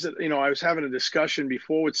things that, I was having a discussion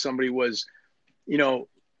before with somebody was,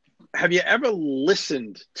 have you ever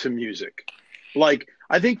listened to music? Like,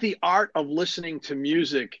 I think the art of listening to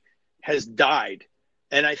music has died.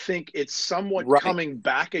 And I think it's somewhat coming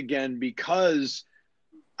back again because,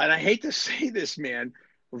 and I hate to say this, man,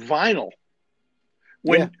 vinyl.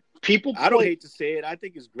 When people I don't hate to say it, I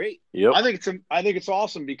think it's great. Yep. I think it's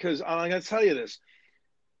awesome because I'm going to tell you this.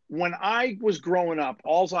 When I was growing up,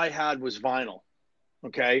 all I had was vinyl.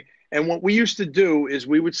 Okay. And what we used to do is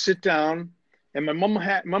we would sit down, and my mom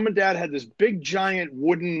and dad had this big giant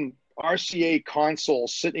wooden RCA console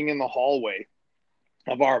sitting in the hallway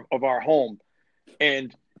of our home.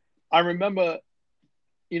 And I remember,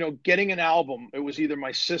 getting an album. It was either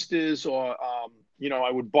my sister's or,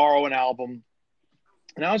 I would borrow an album.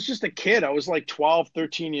 And I was just a kid. I was like 12,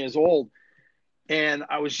 13 years old. And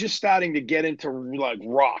I was just starting to get into like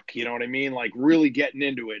rock, you know what I mean? Like really getting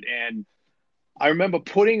into it. And I remember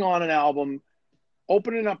putting on an album,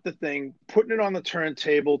 opening up the thing, putting it on the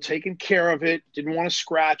turntable, taking care of it, didn't want to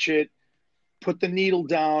scratch it, put the needle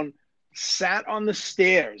down, sat on the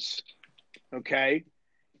stairs, okay,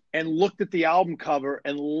 and looked at the album cover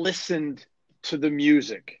and listened to the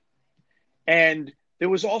music. And there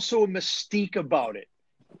was also a mystique about it.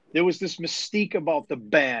 There was this mystique about the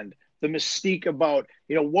band, the mystique about,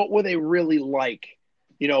 what were they really like?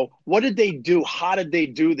 What did they do? How did they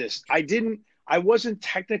do this? I wasn't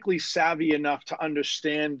technically savvy enough to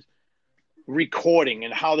understand recording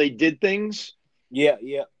and how they did things. Yeah.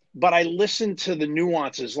 But I listened to the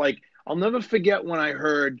nuances. Like, I'll never forget when I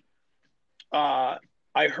heard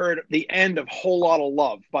the end of Whole Lotta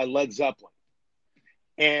Love by Led Zeppelin.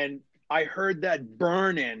 And I heard that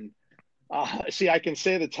burn in. See, I can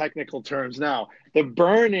say the technical terms now. The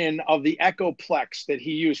burn in of the Echoplex that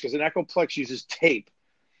he used, because an Echoplex uses tape.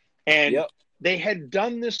 And Yep. they had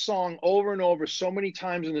done this song over and over so many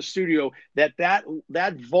times in the studio that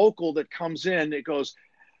vocal that comes in, it goes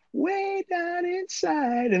way down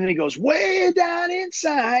inside, and then it goes way down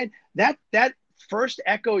inside. That first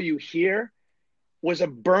echo you hear was a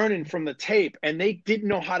burning from the tape, and they didn't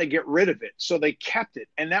know how to get rid of it, so they kept it.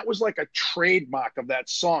 And that was like a trademark of that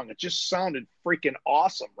song. It just sounded freaking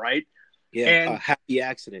awesome, right? Yeah, And a happy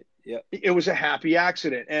accident. Yep. it was a happy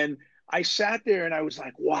accident. And I sat there and I was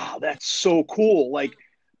like, wow, that's so cool. Like,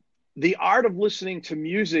 the art of listening to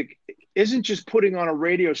music isn't just putting on a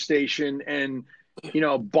radio station and,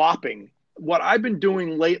 bopping. What I've been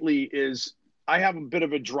doing lately is I have a bit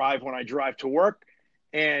of a drive when I drive to work,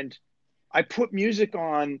 and I put music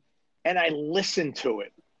on and I listen to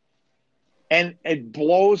it. And it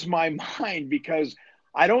blows my mind, because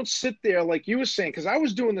I don't sit there like you were saying, because I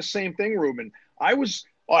was doing the same thing, Ruben. I was,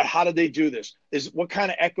 how did they do this? What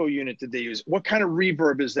kind of echo unit did they use? What kind of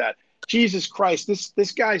reverb is that? Jesus Christ,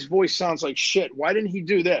 this guy's voice sounds like shit. Why didn't he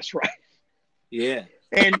do this? Right? Yeah.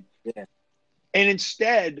 And Yeah. and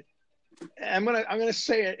instead, I'm gonna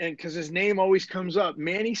say it, and because his name always comes up.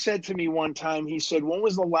 Manny said to me one time, he said, "When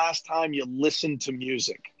was the last time you listened to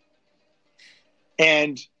music?"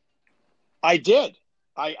 And I did.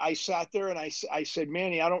 I sat there and I said,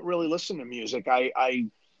 "Manny, I don't really listen to music.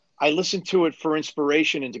 I listen to it for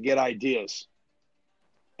inspiration and to get ideas."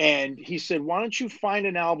 And he said, "Why don't you find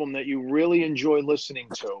an album that you really enjoy listening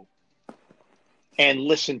to and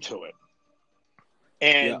listen to it?"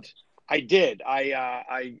 And I did.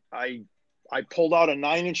 I pulled out a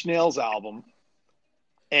Nine Inch Nails album,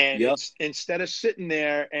 and instead of sitting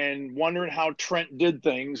there and wondering how Trent did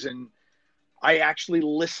things, and I actually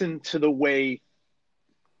listened to the way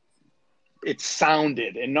it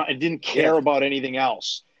sounded, and I didn't care about anything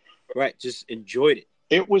else. Right, just enjoyed it.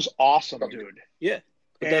 It was awesome, dude. Yeah,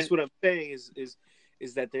 but that's what I'm saying is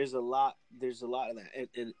that there's a lot of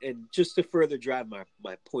that, and just to further drive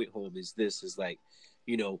my point home is like,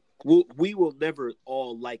 we will never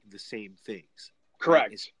all like the same things. Correct.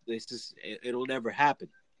 Right? It's just, it'll never happen.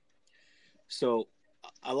 So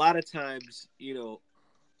a lot of times,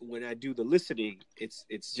 when I do the listening,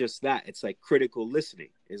 it's just that. It's like critical listening.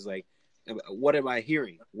 It's like, what am I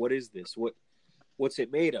hearing? What is this? What's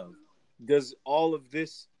it made of? Does all of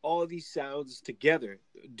these sounds together,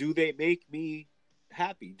 do they make me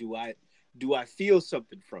happy? Do I feel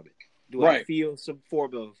something from it? Do I feel some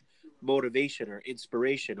form of motivation or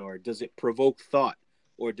inspiration, or does it provoke thought,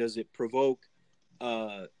 or does it provoke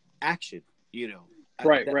action?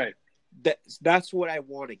 Right. That's what I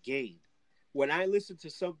want to gain. When I listen to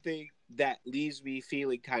something that leaves me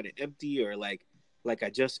feeling kind of empty, or like I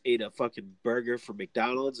just ate a fucking burger from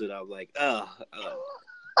McDonald's and I'm like,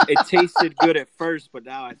 it tasted good at first, but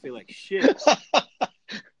now I feel like shit.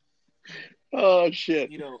 Oh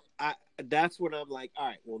shit. That's when I'm like, all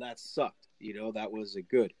right, well, that sucked. That wasn't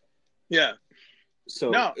good. Yeah.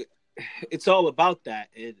 So it's all about that.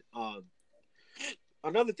 And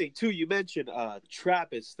another thing too, you mentioned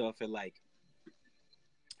trap and stuff, and like,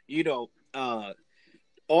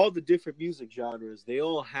 all the different music genres, they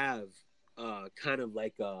all have kind of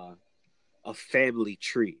like a family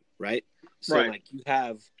tree, right? So like you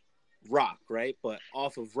have rock, right? But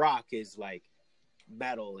off of rock is like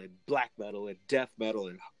metal and black metal and death metal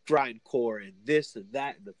and grindcore and this and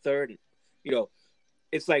that and the third, and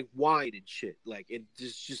it's like wine and shit. Like,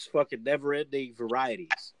 it's just fucking never-ending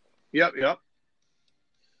varieties. Yep.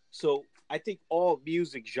 So I think all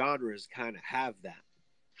music genres kind of have that.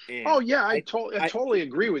 And I totally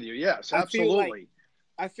agree with you. Yes, absolutely.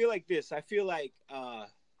 I feel like this. I feel like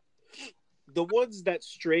the ones that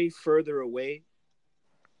stray further away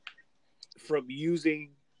from using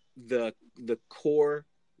the core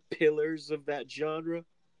pillars of that genre,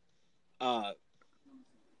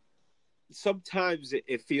 sometimes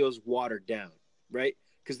it feels watered down, right?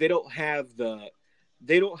 Because they don't have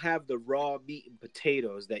the raw meat and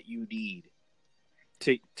potatoes that you need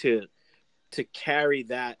to carry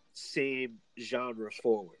that same genre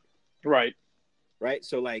forward. Right.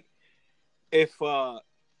 So like, if a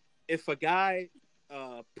guy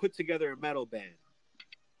put together a metal band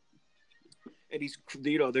and he's,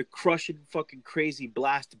 they're crushing fucking crazy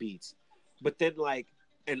blast beats, but then like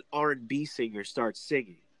an R&B singer starts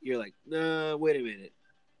singing, you're like, nah, wait a minute.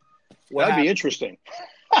 That'd be interesting.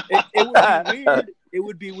 It would be weird. It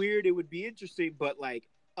would be weird. It would be interesting, but like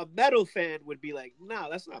a metal fan would be like, nah,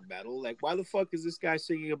 that's not metal. Like, why the fuck is this guy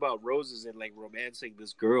singing about roses and like romancing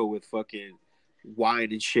this girl with fucking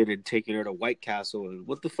wine and shit and taking her to White Castle. And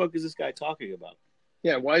what the fuck is this guy talking about?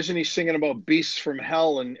 Yeah, why isn't he singing about beasts from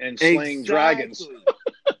hell and slaying dragons?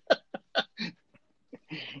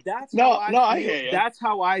 That's No, how I no, feel. I hear you. That's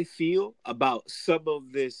how I feel about some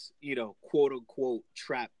of this, quote unquote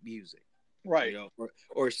trap music, Right.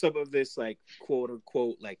 or some of this like quote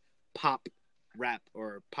unquote like pop rap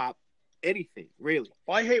or pop anything really.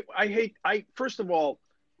 Well, first of all,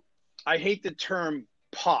 I hate the term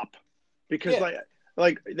pop because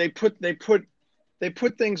they put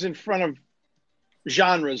things in front of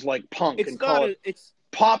genres like punk It's and not call a, it it's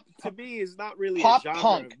pop. to me is not really pop a genre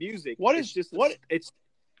punk. of music. What it's is just what? It's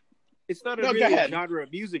not No, really go a ahead. genre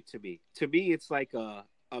of music to me. To me, it's like a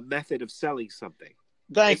method of selling something.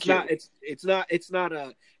 Thank you. It's not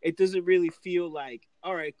a. It doesn't really feel like,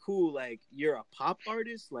 all right, cool. Like you're a pop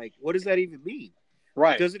artist. Like what does that even mean?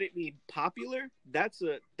 Right. Doesn't it mean popular? That's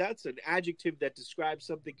an adjective that describes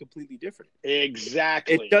something completely different.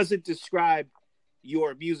 Exactly. It doesn't describe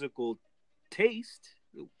your musical taste.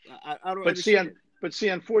 I don't understand. But see,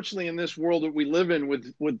 unfortunately, in this world that we live in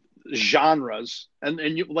with genres, and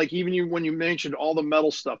you like even you when you mentioned all the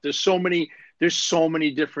metal stuff, there's so many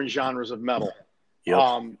different genres of metal.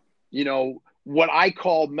 Yep. What I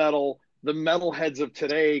call metal, the metalheads of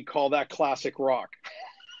today call that classic rock.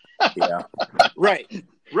 Yeah. Right.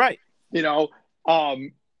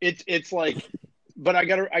 It's like, but I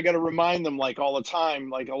gotta remind them like all the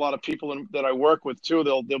time, like a lot of people that I work with too,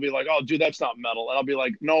 they'll be like, oh dude, that's not metal. And I'll be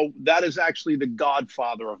like, no, that is actually the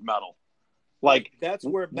godfather of metal. Like that's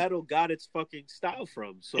where metal got its fucking style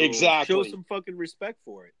from. So exactly. Show some fucking respect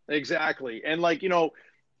for it. Exactly. And like,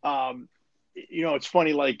 it's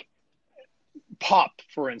funny, like pop,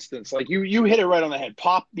 for instance, like you hit it right on the head.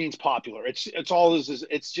 Pop means popular. It's all this is.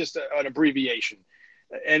 It's just an abbreviation.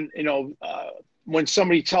 And when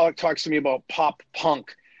somebody talks to me about pop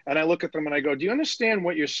punk, and I look at them and I go, "Do you understand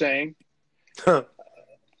what you're saying?"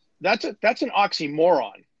 That's an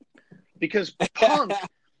oxymoron, because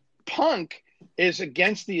punk is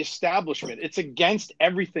against the establishment. It's against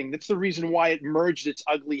everything. That's the reason why it merged its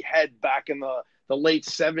ugly head back in the late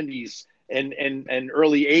 70s and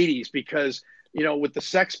early 80s, because with the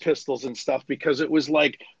Sex Pistols and stuff, because it was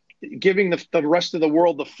like giving the rest of the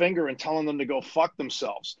world the finger and telling them to go fuck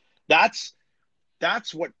themselves. That's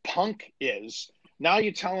what punk is. Now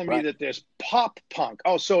you're telling me that there's pop punk.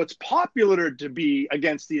 Oh, so it's popular to be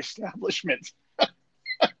against the establishment.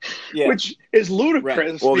 Yeah. Which is ludicrous.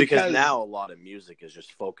 Right. Well, because now a lot of music is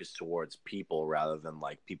just focused towards people rather than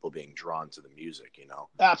like people being drawn to the music,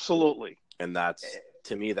 Absolutely. And that's,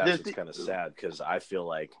 to me, that's just kind of sad, because I feel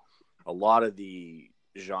like a lot of the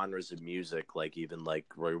genres of music, like even like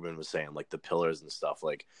Ruben was saying, like the Pillars and stuff,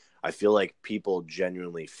 like I feel like people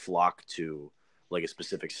genuinely flock to like a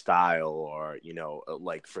specific style, or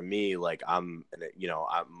like for me, like I'm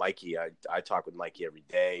Mikey. I talk with Mikey every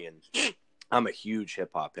day, and I'm a huge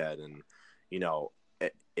hip hop head, and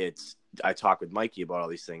I talk with Mikey about all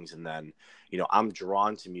these things, and then I'm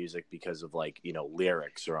drawn to music because of like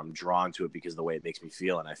lyrics, or I'm drawn to it because of the way it makes me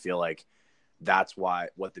feel, and I feel like that's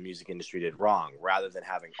what the music industry did wrong. Rather than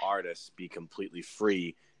having artists be completely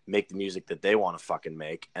free, make the music that they want to fucking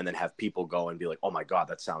make, and then have people go and be like, oh my god,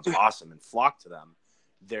 that sounds awesome, and flock to them.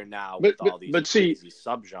 They're now with all these crazy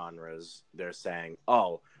subgenres, they're saying,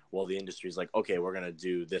 oh, well, the industry's like, okay, we're going to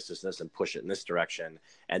do this, and push it in this direction.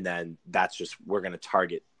 And then we're going to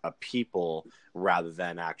target a people rather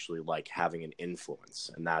than actually like having an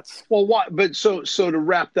influence. And that's. Well, why? But so to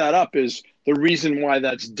wrap that up is the reason why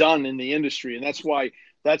that's done in the industry. And that's why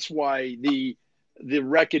the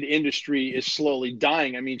record industry is slowly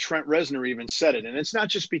dying. I mean, Trent Reznor even said it. And it's not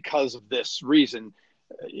just because of this reason.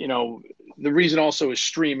 The reason also is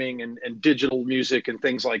streaming and digital music and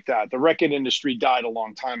things like that. The record industry died a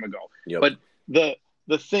long time ago. Yep. But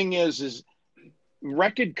the thing is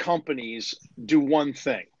record companies do one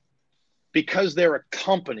thing. Because they're a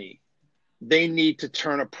company, they need to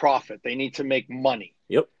turn a profit. They need to make money.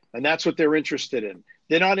 Yep. And that's what they're interested in.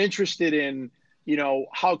 They're not interested in,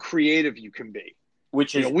 how creative you can be.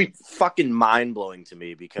 Which is fucking mind-blowing to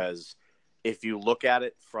me, because if you look at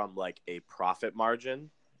it from like a profit margin,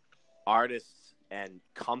 artists and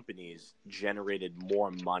companies generated more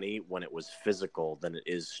money when it was physical than it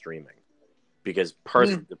is streaming, because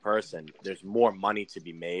person to person, there's more money to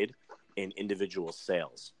be made in individual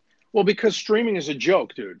sales. Well, because streaming is a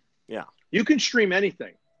joke, dude. Yeah. You can stream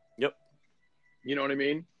anything. Yep. You know what I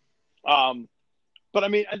mean? But I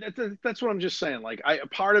mean, that's what I'm just saying. Like,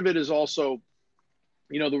 part of it is also,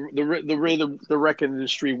 the way the record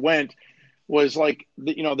industry went was like,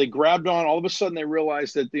 they grabbed on. All of a sudden, they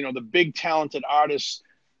realized that the big talented artists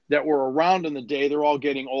that were around in the day, they're all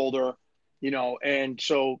getting older. and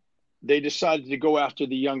so they decided to go after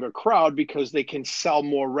the younger crowd because they can sell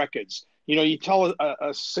more records. You tell a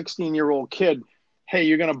 16-year-old kid, hey,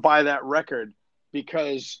 you're going to buy that record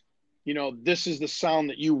because, this is the sound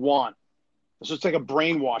that you want. So it's like a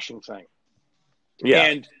brainwashing thing. Yeah.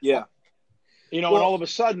 And, and all of a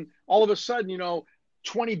sudden,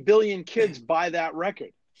 20 billion kids buy that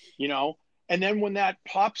record, and then when that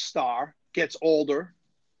pop star gets older,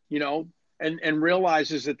 and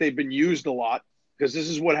realizes that they've been used a lot, because this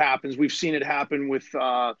is what happens. We've seen it happen with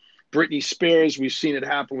Britney Spears. We've seen it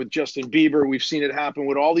happen with Justin Bieber. We've seen it happen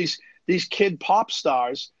with all these kid pop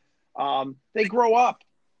stars. They grow up.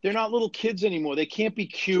 They're not little kids anymore. They can't be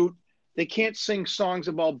cute. They can't sing songs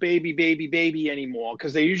about baby, baby, baby anymore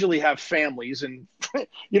because they usually have families. And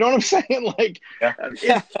you know what I'm saying? Like,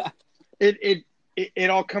 it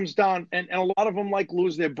all comes down. And a lot of them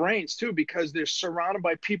lose their brains too, because they're surrounded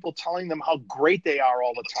by people telling them how great they are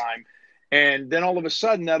all the time. And then all of a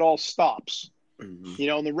sudden that all stops. Mm-hmm.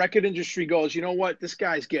 And the record industry goes, you know what? This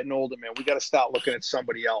guy's getting older, man. We got to start looking at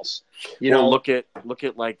somebody else. Look at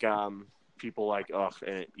like people like,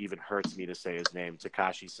 and it even hurts me to say his name,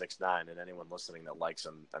 Tekashi 6ix9ine, and anyone listening that likes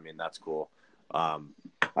him. I mean, that's cool. I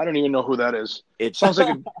don't even know who that is. It sounds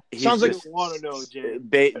like want to know, Jay.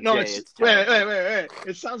 Wait.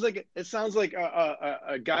 It sounds like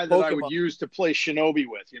a guy that I would use to play Shinobi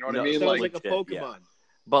with. You know what I mean? Sounds like a Pokemon. Yeah.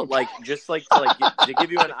 But just to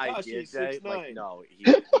give you an idea, Jay,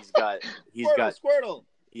 he's got Squirtle.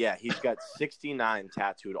 Yeah, he's got 69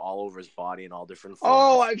 tattooed all over his body in all different forms.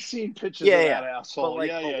 Oh, I've seen pictures of that asshole.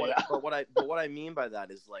 But what I mean by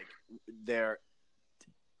that is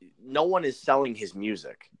no one is selling his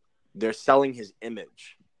music. They're selling his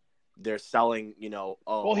image. They're selling,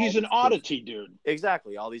 well, he's an oddity, dude.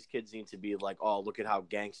 Exactly. All these kids need to be like, oh, look at how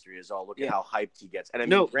gangster he is. Oh, look at how hyped he gets. And I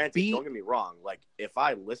mean, granted, don't get me wrong. Like, if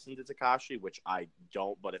I listen to Tekashi, which I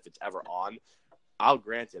don't, but if it's ever on, I'll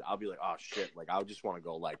grant it. I'll be like, oh shit. Like, I just want to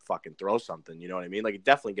go fucking throw something. You know what I mean? Like, it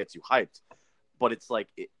definitely gets you hyped. But it's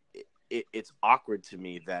it's awkward to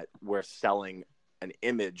me that we're selling an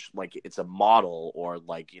image like it's a model or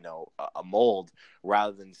a mold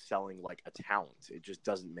rather than selling a talent. It just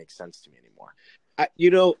doesn't make sense to me anymore.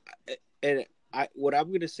 What I'm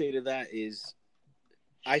going to say to that is,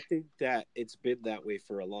 I think that it's been that way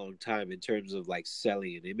for a long time in terms of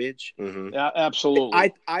selling an image. Mm-hmm. Yeah,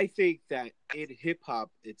 absolutely. I think that in hip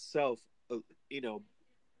hop itself,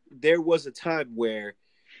 there was a time where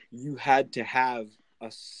you had to have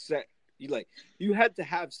you had to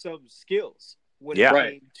have some skills when it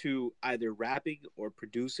came to either rapping or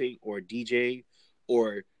producing or DJing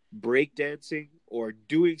or breakdancing or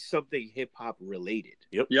doing something hip hop related.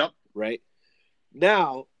 Yep. Right?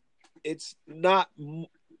 Now, it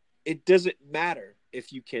doesn't matter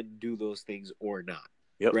if you can do those things or not.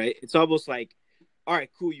 Yep. Right? It's almost like, all right,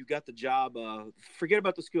 cool, you got the job. Forget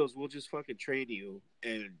about the skills. We'll just fucking train you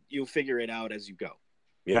and you'll figure it out as you go.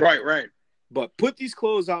 Yeah. Right. But put these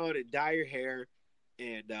clothes on and dye your hair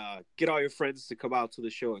and get all your friends to come out to the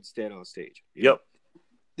show and stand on stage. Yep.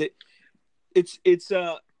 It's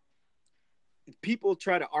people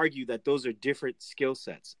try to argue that those are different skill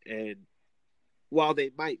sets. And while they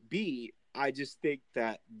might be, I just think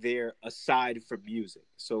that they're aside from music.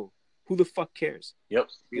 So who the fuck cares? Yep.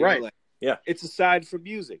 Right. It's aside from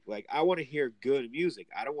music. I want to hear good music.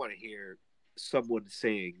 I don't want to hear someone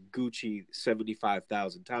saying Gucci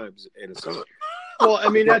 75,000 times in a song. Well, I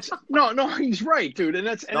mean, that's no, he's right, dude. And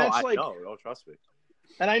that's no, trust me.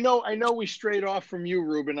 And I know we strayed off from you,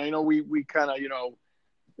 Ruben. I know we kind of,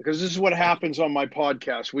 because this is what happens on my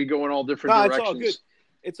podcast. We go in all different directions.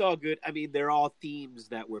 It's all good. I mean, they're all themes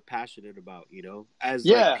that we're passionate about, as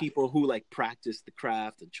people who practice the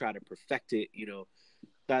craft and try to perfect it,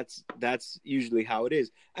 that's usually how it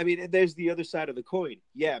is. I mean, and there's the other side of the coin.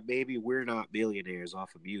 Yeah, maybe we're not millionaires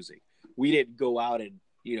off of music. We didn't go out and,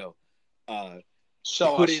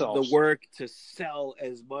 sell put ourselves. in the work to sell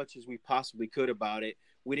as much as we possibly could about it.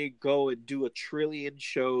 We didn't go and do 1 trillion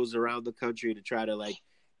shows around the country to try to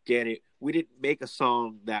get it. We didn't make a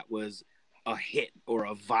song that was a hit or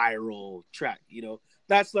a viral track.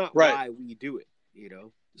 That's not why we do it.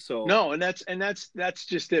 So no, and that's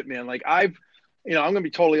just it, man. I'm going to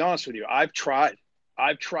be totally honest with you. I've tried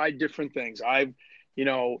different things.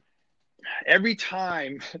 Every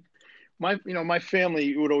time my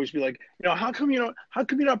family would always be like, how come you're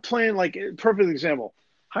not playing, perfect example.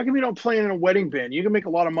 How come you don't play in a wedding band? You can make a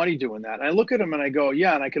lot of money doing that. And I look at them and I go,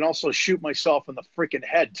 yeah, and I can also shoot myself in the freaking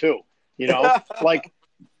head too.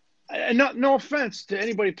 And no offense to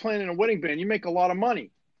anybody playing in a wedding band, you make a lot of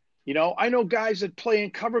money. I know guys that play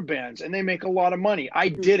in cover bands and they make a lot of money. I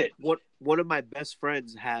did it. One of my best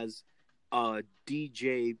friends has a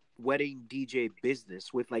wedding DJ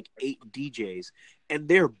business with like 8 DJs, and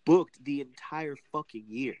they're booked the entire fucking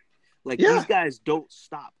year. Like these guys don't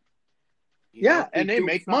stop. And they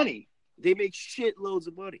make money. They make shitloads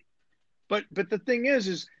of money. But the thing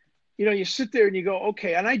is, you sit there and you go,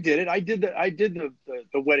 okay, and I did it. I did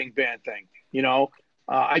the wedding band thing.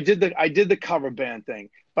 I did the cover band thing,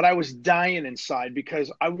 but I was dying inside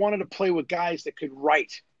because I wanted to play with guys that could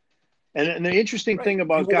write. And the interesting thing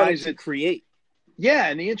about guys that create. Yeah,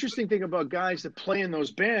 and the interesting thing about guys that play in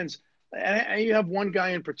those bands, and you have one guy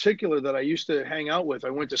in particular that I used to hang out with, I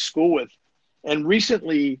went to school with, and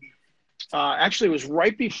recently, actually it was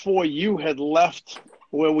right before you had left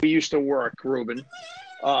where we used to work, Ruben.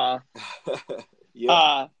 I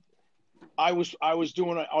was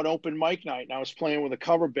doing an open mic night, and I was playing with a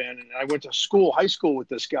cover band, and I went to high school with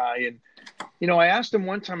this guy, and I asked him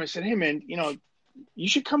one time, I said, hey man, you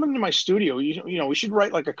should come into my studio. We should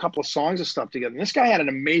write like a couple of songs and stuff together. And this guy had an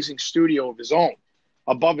amazing studio of his own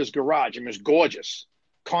above his garage. It was gorgeous.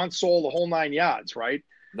 Console, the whole 9 yards, right?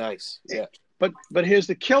 Nice. Yeah. But here's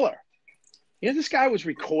the killer. This guy was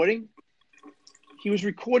recording. He was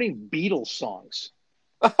recording Beatles songs.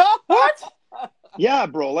 What? Yeah,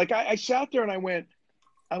 bro. Like I sat there and I went,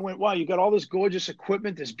 wow, you got all this gorgeous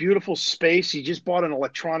equipment, this beautiful space. He just bought an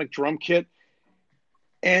electronic drum kit.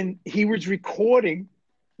 And he was recording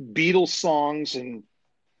Beatles songs, and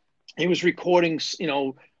he was recording,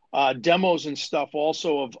 demos and stuff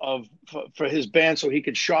also for his band, so he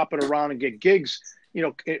could shop it around and get gigs,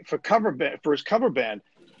 for his cover band.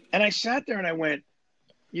 And I sat there and I went,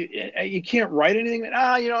 you can't write anything.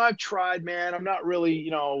 I've tried, man. I'm not really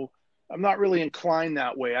inclined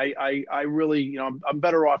that way. I really, I'm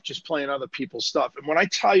better off just playing other people's stuff. And when I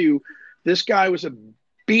tell you, this guy was a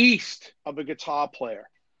beast of a guitar player.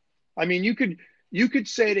 I mean, you could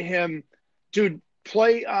say to him, dude,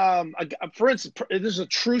 play. For instance, this is a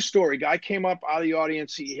true story. Guy came up out of the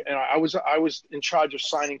audience. And I was in charge of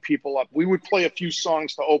signing people up. We would play a few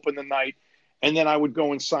songs to open the night, and then I would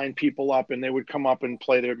go and sign people up, and they would come up and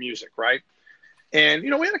play their music, right? And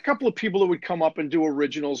we had a couple of people that would come up and do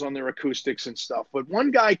originals on their acoustics and stuff. But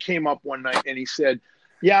one guy came up one night and he said,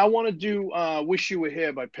 "Yeah, I want to do "Wish You Were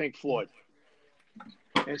Here" by Pink Floyd."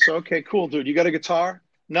 And so, okay, cool, dude. You got a guitar?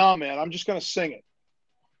 No, man, I'm just going to sing it.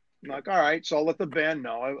 I'm like, all right, so I'll let the band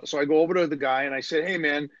know. So I go over to the guy and I said, hey,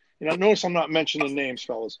 man, notice I'm not mentioning names,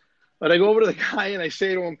 fellas. But I go over to the guy and I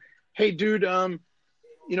say to him, hey, dude, do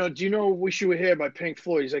you know Wish You Were Here by Pink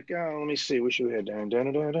Floyd? He's like, oh, let me see, Wish You Were Here. Da, da,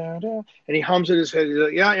 da, da, da. And he hums in his head. He's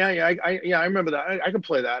like, yeah, I remember that. I can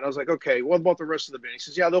play that. And I was like, okay, what about the rest of the band? He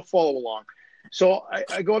says, yeah, they'll follow along. So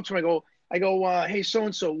I go up to him, I go, hey,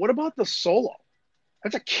 so-and-so, what about the solo?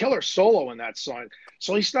 That's a killer solo in that song.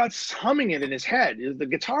 So he starts humming it in his head, the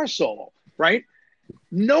guitar solo, right?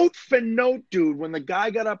 Note for note, dude, when the guy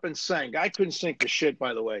got up and sang, guy couldn't sing for shit,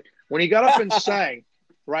 by the way. When he got up and sang,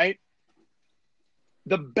 right,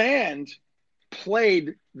 the band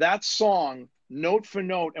played that song note for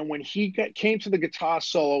note, and when he came to the guitar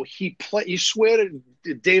solo, you swear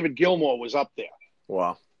that David Gilmour was up there.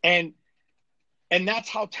 Wow. And that's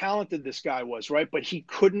how talented this guy was, right? But he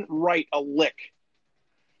couldn't write a lick.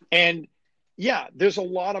 And yeah, there's a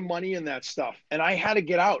lot of money in that stuff. And I had to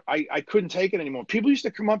get out. I couldn't take it anymore. People used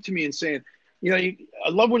to come up to me and saying, I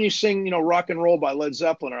love when you sing, Rock and Roll by Led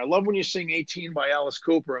Zeppelin, or I love when you sing 18 by Alice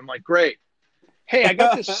Cooper. I'm like, great. Hey, I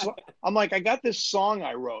got this. I got this song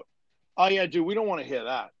I wrote. Oh yeah, dude, we don't want to hear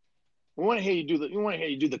that. We want to hear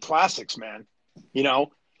you do the classics, man.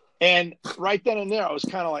 And right then and there, I was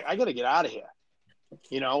kind of like, I got to get out of here,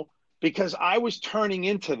 because I was turning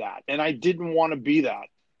into that and I didn't want to be that.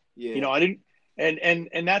 Yeah. I didn't,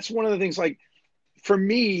 and that's one of the things, like, for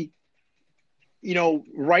me,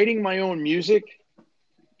 writing my own music,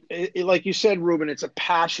 like you said, Ruben, it's a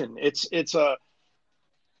passion. It's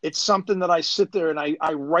something that I sit there and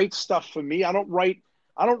I write stuff for me. I don't write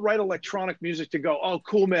electronic music to go, oh,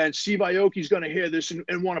 cool, man, Steve Aoki's going to hear this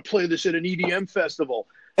and want to play this at an EDM festival.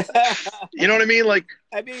 You know what I mean? Like,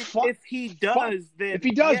 if he does, then if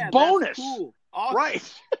he does, bonus. Cool. Awesome.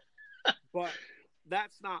 Right. But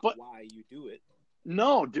that's not why you do it.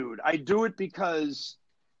 No, dude, I do it because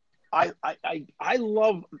I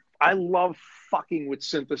love fucking with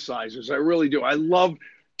synthesizers. I really do. I love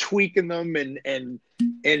tweaking them and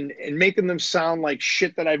making them sound like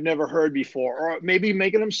shit that I've never heard before, or maybe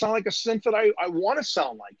making them sound like a synth that I want to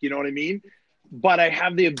sound like. You know what I mean? But I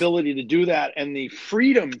have the ability to do that and the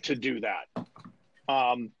freedom to do that,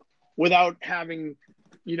 without having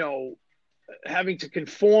to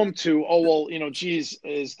conform to, geez,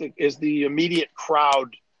 is the immediate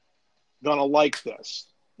crowd gonna like this?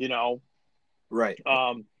 Right.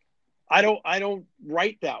 I don't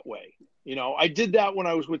write that way. I did that when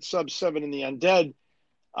I was with Sub 7 and the Undead.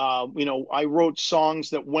 I wrote songs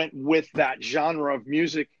that went with that genre of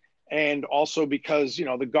music, and also because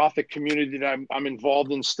the Gothic community that I'm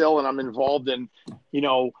involved in still, and I'm involved in,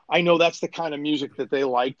 I know that's the kind of music that they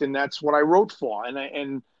liked, and that's what I wrote for.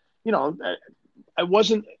 I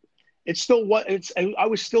wasn't. It's still what it's. I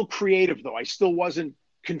was still creative though. I still wasn't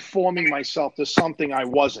conforming myself to something I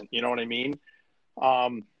wasn't. You know what I mean?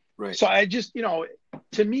 Right. So I just,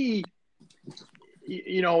 to me,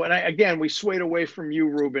 and again, we swayed away from you,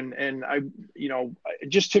 Ruben, and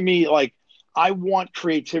just to me, like, I want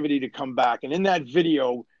creativity to come back. And in that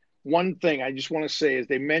video, one thing I just want to say is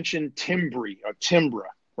they mentioned timbre or timbra,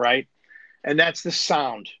 right? And that's the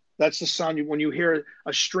sound. That's the sound when you hear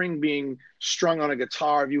a string being strung on a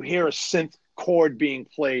guitar, if you hear a synth chord being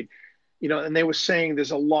played, and they were saying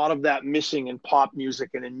there's a lot of that missing in pop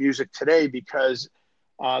music and in music today because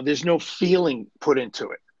there's no feeling put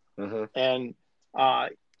into it. Mm-hmm. And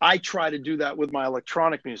I try to do that with my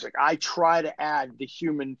electronic music. I try to add the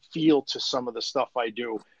human feel to some of the stuff I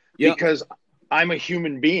do because I'm a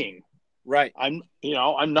human being. Right. I'm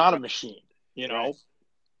not a machine, Right.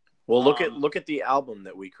 Well, look at the album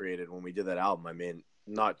that we created when we did that album. I mean,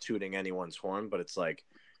 not tooting anyone's horn, but it's like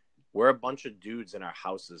we're a bunch of dudes in our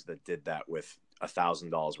houses that did that with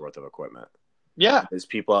 $1,000 worth of equipment. Yeah. There's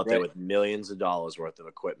people out there with millions of dollars worth of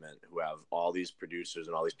equipment who have all these producers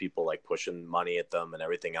and all these people like pushing money at them and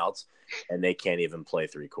everything else, and they can't even play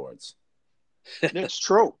 3 chords. It's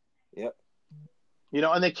true. Yep.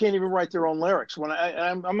 And they can't even write their own lyrics. When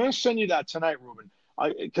I'm going to send you that tonight, Ruben,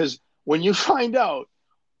 because when you find out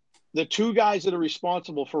the 2 guys that are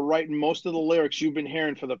responsible for writing most of the lyrics you've been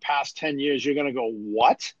hearing for the past 10 years, you're going to go,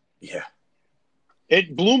 what? Yeah.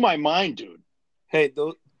 It blew my mind, dude. Hey,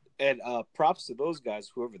 and props to those guys,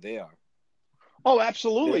 whoever they are. Oh,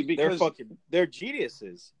 absolutely. Because they're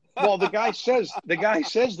geniuses. Well, the guy says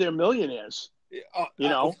they're millionaires.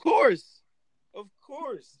 Of course.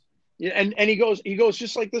 Yeah, and he goes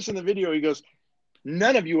just like this in the video. He goes,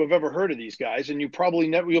 none of you have ever heard of these guys, and you'll probably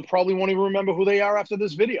won't even remember who they are after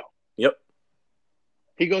this video. Yep.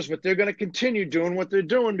 He goes, but they're going to continue doing what they're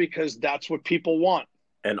doing because that's what people want.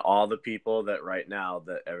 And all the people that right now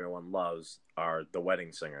that everyone loves are the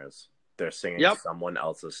wedding singers. They're singing someone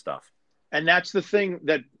else's stuff. And that's the thing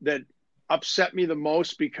that upset me the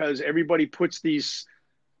most, because everybody puts these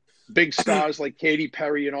big stars like Katy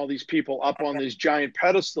Perry and all these people up on these giant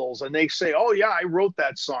pedestals, and they say, oh, yeah, I wrote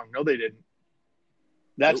that song. No, they didn't.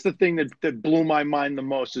 That's the thing that blew my mind the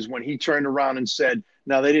most, is when he turned around and said,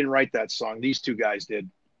 no, they didn't write that song. These 2 guys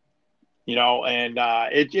did. And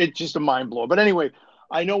it's just a mind blower. But anyway,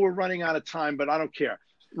 I know we're running out of time, but I don't care.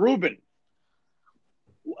 Ruben,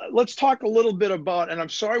 let's talk a little bit about, and I'm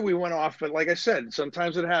sorry we went off, but like I said,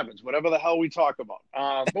 sometimes it happens, whatever the hell we talk about.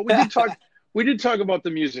 But we did talk about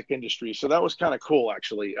the music industry, so that was kind of cool,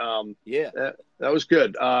 actually. That was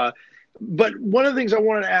good. But one of the things I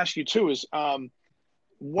wanted to ask you too is,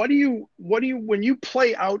 what do you when you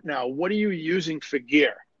play out now, what are you using for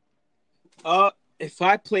gear? If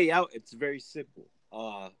I play out, it's very simple.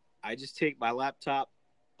 I just take my laptop,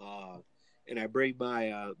 and I bring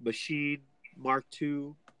my Machine Mark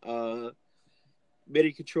II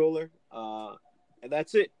MIDI controller, and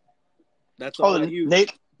that's it. That's all I use.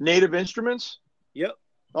 Native Instruments? Yep.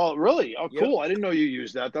 Oh, really? Oh, cool. Yep. I didn't know you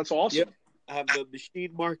used that. That's awesome. Yep. I have the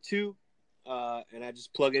Machine Mark II, and I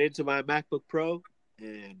just plug it into my MacBook Pro,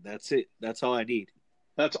 and that's it. That's all I need.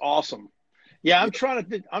 That's awesome. Yeah, I'm trying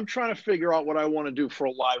to figure out what I want to do for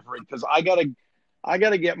a live rig, because I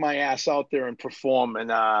gotta get my ass out there and perform,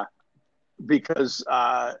 and because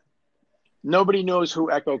nobody knows who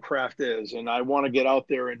Echo Craft is, and I want to get out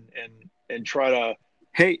there and try to.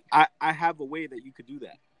 Hey, I have a way that you could do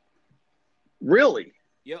that. Really?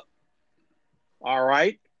 Yep. All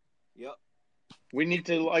right. Yep. We need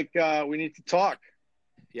to talk.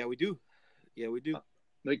 Yeah, we do.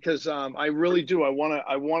 Because I really do. I want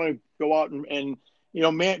to go out and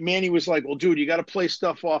Manny was like, well, dude, you got to play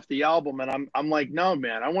stuff off the album. And I'm like, no,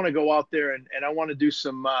 man, I want to go out there and I want to do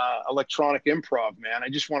some electronic improv, man. I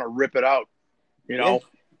just want to rip it out.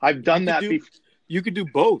 I've done that before. You could do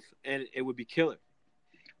both and it would be killer.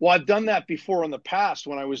 Well, I've done that before in the past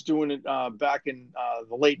when I was doing it back in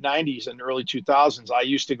the late 90s and early 2000s. I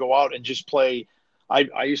used to go out and just play.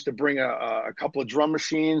 I used to bring a couple of drum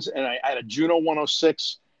machines, and I had a Juno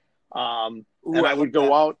 106. And I would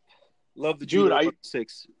go out. Love the Juno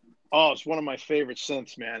 106. Oh, it's one of my favorite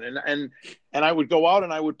synths, man. And I would go out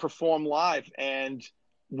and I would perform live. And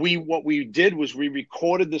what we did was we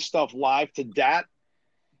recorded the stuff live to DAT,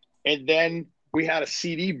 and then we had a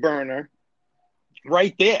CD burner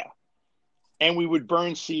right there. and we would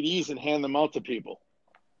burn CDs and hand them out to people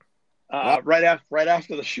Wow. right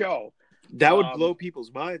after the show. That would blow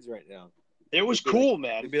people's minds right now. It was They'd be cool, like,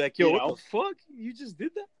 man. They'd be like, "Yo, what the fuck? You just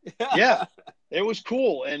did that?" Yeah, it was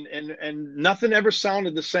cool, and nothing ever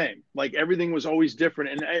sounded the same. Like everything was always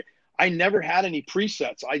different, and I never had any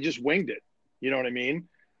presets. I just winged it. You know what I mean?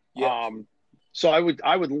 Yeah. So I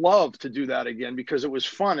would love to do that again because it was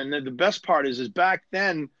fun. And then the best part is back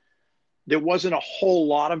then there wasn't a whole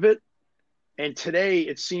lot of it, and today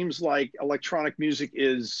it seems like electronic music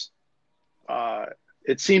is,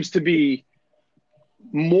 it seems to be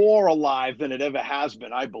more alive than it ever has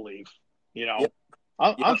been, I believe. You know, Yep.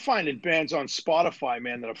 I'm finding bands on Spotify,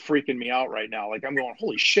 man, that are freaking me out right now. Like I'm going,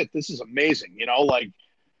 holy shit, this is amazing. You know, like,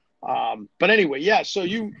 but anyway, yeah. So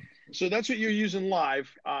that's what you're using live.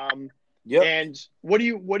 Yep. And what do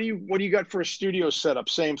you got for a studio setup?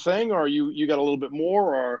 Same thing, or you got a little bit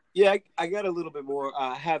more, or? Yeah, I got a little bit more.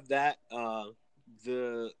 I have that.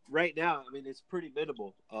 Right now, I mean, it's pretty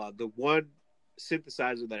minimal. The one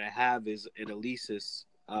synthesizer that I have is an Alesis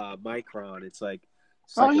Micron. It's like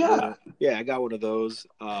I got one of those.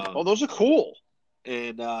 Oh, those are cool.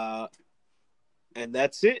 And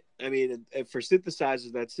that's it. I mean, and for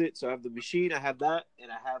synthesizers, that's it. So I have the machine, I have that,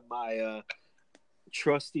 and I have my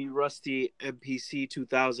trusty, rusty MPC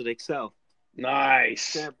 2000 XL. Nice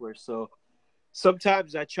sampler. So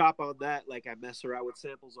sometimes I chop on that, like I mess around with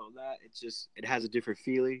samples on that. It has a different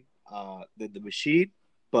feeling than the machine.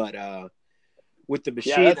 But with the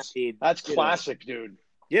machine, that's classic, dude.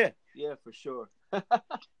 Yeah, for sure.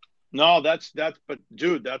 No, but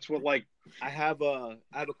dude, that's what, like, I have a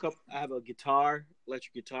guitar,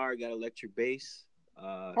 electric guitar. I got electric bass.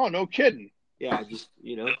 Oh, no kidding. Yeah, I just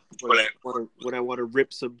when I want to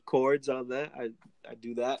rip some chords on that, I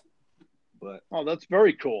do that. But that's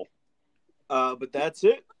very cool. But that's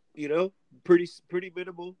it. You know, pretty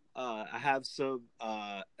minimal. I have some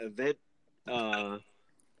event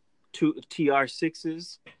two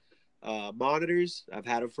TR6s monitors. I've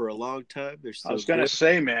had them for a long time. They're still I was gonna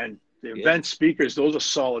say, man, the event speakers, those are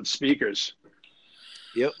solid speakers.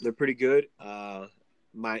 Yep, they're pretty good.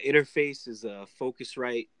 My interface is a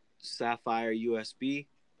Focusrite Sapphire USB.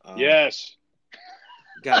 Yes.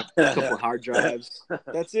 Got a couple hard drives.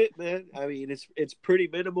 That's it, man. I mean, it's pretty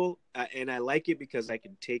minimal, and I like it because I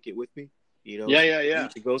can take it with me. You know, yeah.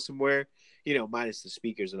 To go somewhere, you know, minus the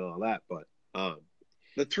speakers and all that. But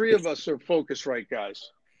the three of us are Focusrite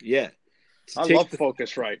guys. Yeah, I love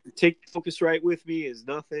Focusrite. To take Focusrite with me is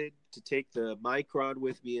nothing. To take the Micron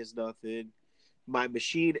with me is nothing. My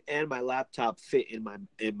machine and my laptop fit in my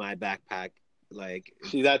backpack. Like,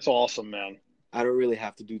 see, that's awesome, man. I don't really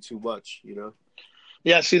have to do too much, you know.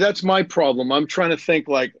 Yeah, see, that's my problem. I'm trying to think,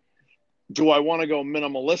 like, do I want to go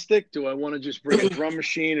minimalistic? Do I want to just bring a drum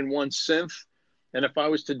machine and one synth? And if I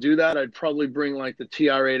was to do that, I'd probably bring like the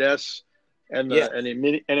TR-8S and a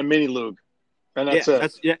mini Loog, and that's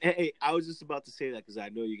it. Hey, I was just about to say that because I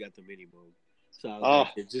know you got the mini Moog. So I was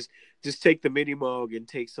like, just take the mini Moog and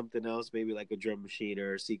take something else, maybe like a drum machine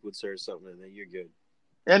or a sequencer or something, and then you're good.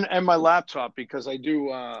 And my laptop, because I do.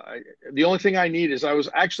 The only thing I need is, I was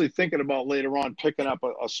actually thinking about later on picking up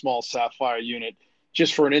a small Sapphire unit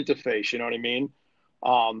just for an interface. You know what I mean?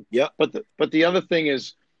 Yeah. But the other thing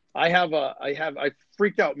is, I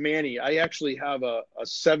freaked out Manny. I actually have a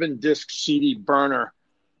 7-disc CD burner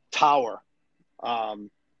tower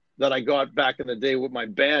that I got back in the day with my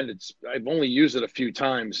band. I've only used it a few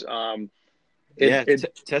times.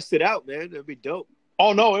 Test it out, man. That'd be dope.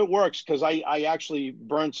 Oh, no, it works, because I actually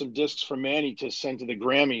burned some discs for Manny to send to the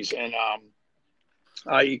Grammys. And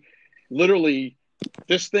I literally,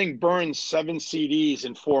 this thing burns 7 CDs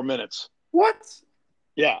in 4 minutes. What?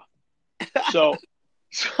 Yeah. So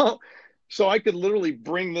I could literally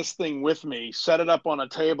bring this thing with me, set it up on a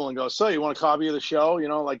table and go, so you want a copy of the show? You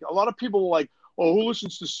know, like, a lot of people are like, oh, who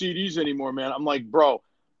listens to CDs anymore, man? I'm like, bro,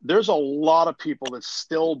 there's a lot of people that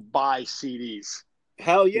still buy CDs.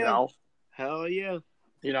 Hell yeah. You know? Hell yeah.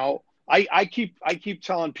 You know, I keep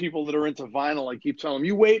telling people that are into vinyl, I keep telling them,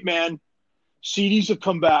 you wait, man, CDs have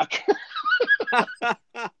come back.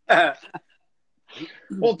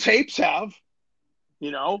 Well, tapes have,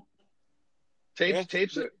 you know,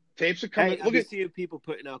 tapes are coming. Hey, I've been seeing people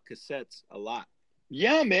putting out cassettes a lot.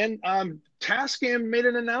 Yeah, man. Tascam made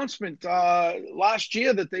an announcement last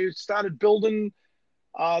year that they started building.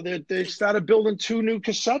 They started building 2 new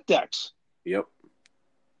cassette decks. Yep.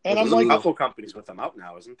 And there's I'm like, a couple companies with them out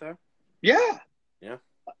now, isn't there? Yeah. Yeah.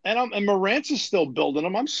 And Marantz is still building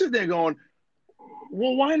them. I'm sitting there going,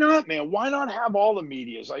 well, why not, man? Why not have all the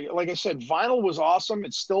medias? Like I said, vinyl was awesome.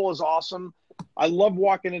 It still is awesome. I love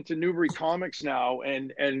walking into Newbury Comics now,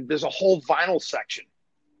 and there's a whole vinyl section.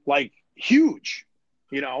 Like, huge,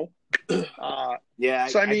 Yeah,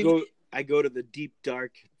 So, I mean, I go to the deep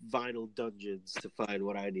dark vinyl dungeons to find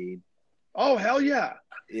what I need. oh, hell yeah.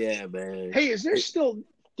 Yeah, man. Hey, there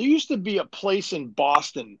used to be a place in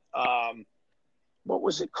Boston. What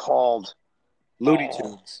was it called? Looney Oh,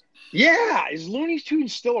 Tunes. yeah. Is Looney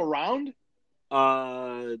Tunes still around?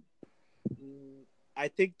 Uh, I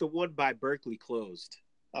think the one by Berkeley closed.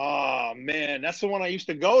 Oh, man. That's the one I used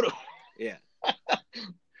to go to. Yeah.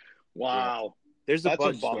 Wow. There's a That's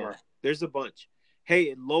bunch. a bummer. Though. There's a bunch. Hey,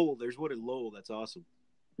 in Lowell, there's one in Lowell. That's awesome.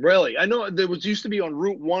 Really? I know there used to be on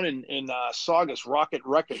Route 1 in Saugus, Rocket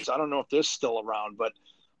Records. I don't know if they're still around, but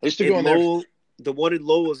I used to go in there. Lowell, the one in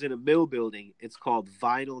Lowell is in a mill building. It's called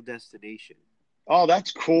Vinyl Destination. Oh,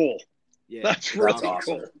 that's cool. Yeah, That's really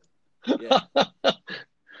awesome. cool. Yeah.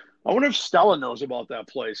 I wonder if Stella knows about that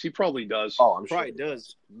place. He probably does. Oh, I'm sure. Probably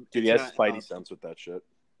does. Dude, he has Spidey sense with that shit.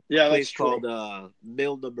 Yeah, Place that's true. called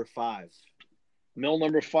Mill Number 5. Mill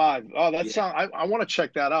number 5. Oh, that Yeah. sound. I want to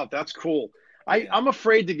check that out. That's cool. Yeah. I'm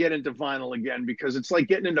afraid to get into vinyl again because it's like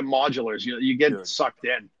getting into modulars. You get Dude. sucked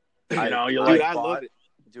in. You're Dude, like, I love it.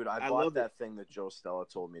 Dude, I I bought love that thing that Joe Stella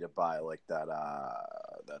told me to buy, like that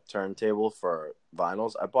turntable for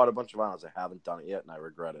vinyls. I bought a bunch of vinyls. I haven't done it yet, and I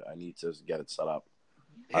regret it. I need to get it set up.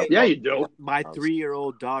 Hey, yeah, you do. My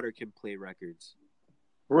 3-year-old daughter can play records.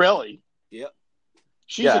 Really? Yep.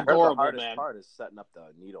 She's I heard adorable, the hardest man. part is setting up the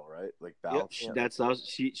needle, right? Like Yep. balancing it. That's how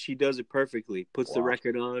she does it perfectly. Puts the Wow.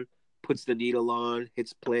 record on, puts the needle on,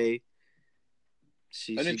 hits play.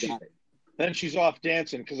 She And then got it. Then she's off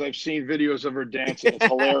dancing because I've seen videos of her dancing. It's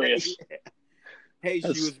hilarious. Yeah. Hey,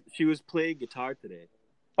 she was playing guitar today.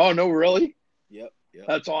 Oh, no, really? Yep.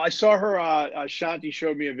 That's all. I saw her. Shanti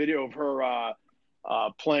showed me a video of her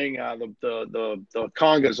playing the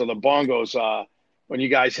congas or the bongos when you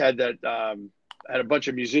guys had that had a bunch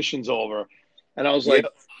of musicians over, and I was like,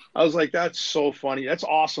 Yep. that's so funny. That's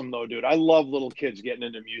awesome, though, dude. I love little kids getting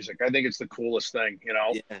into music. I think it's the coolest thing.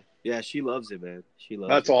 Yeah, she loves it, man. She loves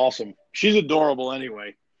That's awesome. She's adorable,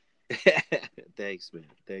 anyway. it. Thanks, man.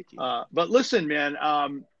 Thank you. But listen, man.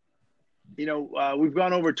 We've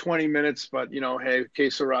gone over 20 minutes, but hey, que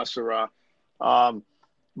sera, sera.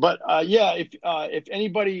 But if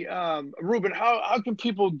anybody, Ruben, how can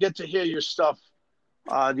people get to hear your stuff?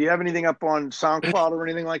 Do you have anything up on SoundCloud or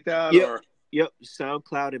anything like that? Yep.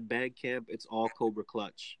 SoundCloud and Bandcamp, it's all Cobra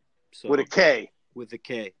Clutch. So With a K. With a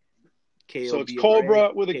K. So it's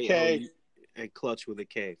Cobra with a K. K-O-U, and Clutch with a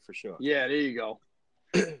K for sure. Yeah, there you go.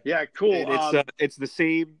 Yeah, cool. And it's the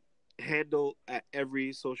same handle at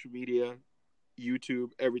every social media,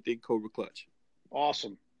 YouTube, everything Cobra Clutch.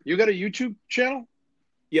 Awesome. You got a YouTube channel?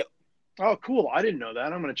 Yep. Oh, cool. I didn't know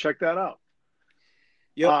that. I'm going to check that out.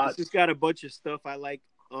 Yep. It's just got a bunch of stuff I like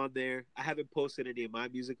on there. I haven't posted any of my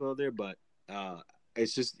music on there, but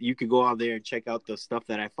it's just you can go on there and check out the stuff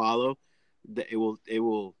that I follow. It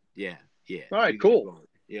will. Yeah. All right, cool.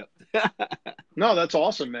 Yep. No, that's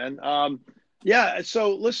awesome, man.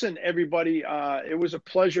 So listen, everybody, it was a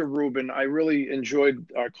pleasure, Ruben. I really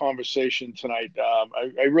enjoyed our conversation tonight.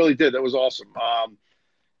 I really did. That was awesome.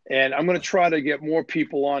 And I'm going to try to get more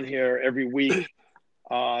people on here every week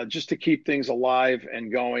just to keep things alive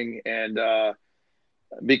and going. And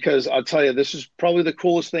because I'll tell you, this is probably the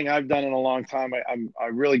coolest thing I've done in a long time. I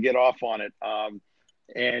really get off on it.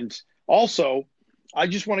 And also, I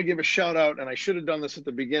just want to give a shout out, and I should have done this at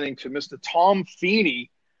the beginning, to Mr. Tom Feeney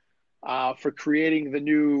for creating the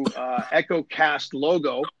new EchoCast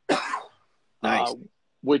logo. Nice.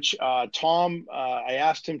 Which Tom, I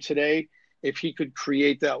asked him today if he could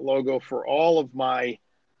create that logo for all of my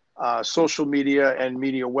social media and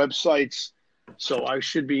media websites. So I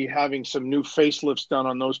should be having some new facelifts done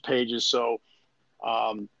on those pages. So,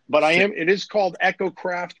 but it is called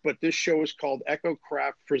EchoCraft, but this show is called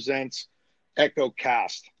EchoCraft Presents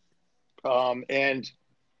EchoCast. And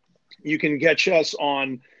you can get us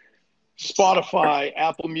on Spotify,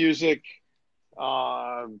 Apple Music,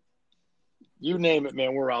 you name it,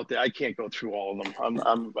 man. We're out there. I can't go through all of them.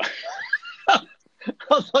 I'm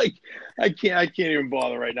like, I can't even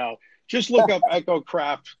bother right now. Just look up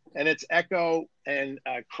EchoCraft, and it's Echo and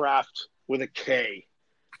Craft with a K.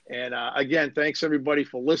 And again, thanks everybody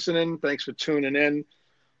for listening. Thanks for tuning in.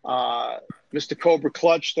 Mr. Cobra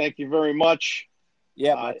Clutch, thank you very much.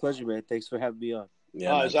 Yeah, my pleasure, man. Thanks for having me on.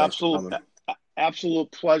 Yeah, it's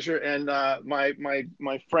absolute pleasure. And my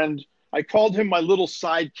friend, I called him my little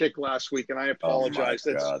sidekick last week, and I apologize.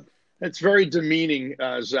 Oh my God. That's very demeaning,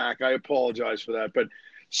 Zach. I apologize for that. But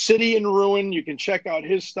City in Ruin, you can check out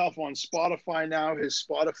his stuff on Spotify now. His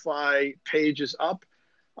Spotify page is up.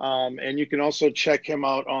 And you can also check him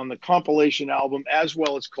out on the compilation album, as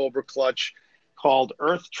well as Cobra Clutch, called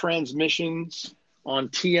Earth Transmissions on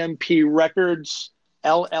TMP Records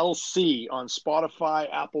LLC on Spotify,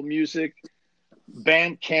 Apple Music,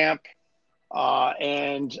 Bandcamp,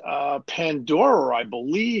 and Pandora, I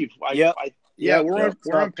believe. Yep. We're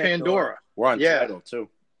on Pandora. We're on Yeah. Tidal too.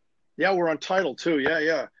 Yeah, we're on Tidal too.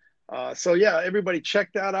 Yeah. So yeah, everybody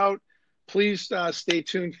check that out. Please stay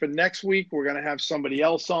tuned for next week. We're going to have somebody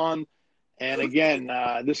else on. And again,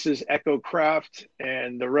 this is Echo Craft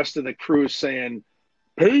and the rest of the crew saying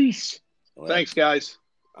peace. Well, Thanks, guys.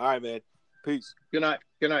 All right, man. Peace. Good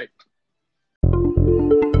night.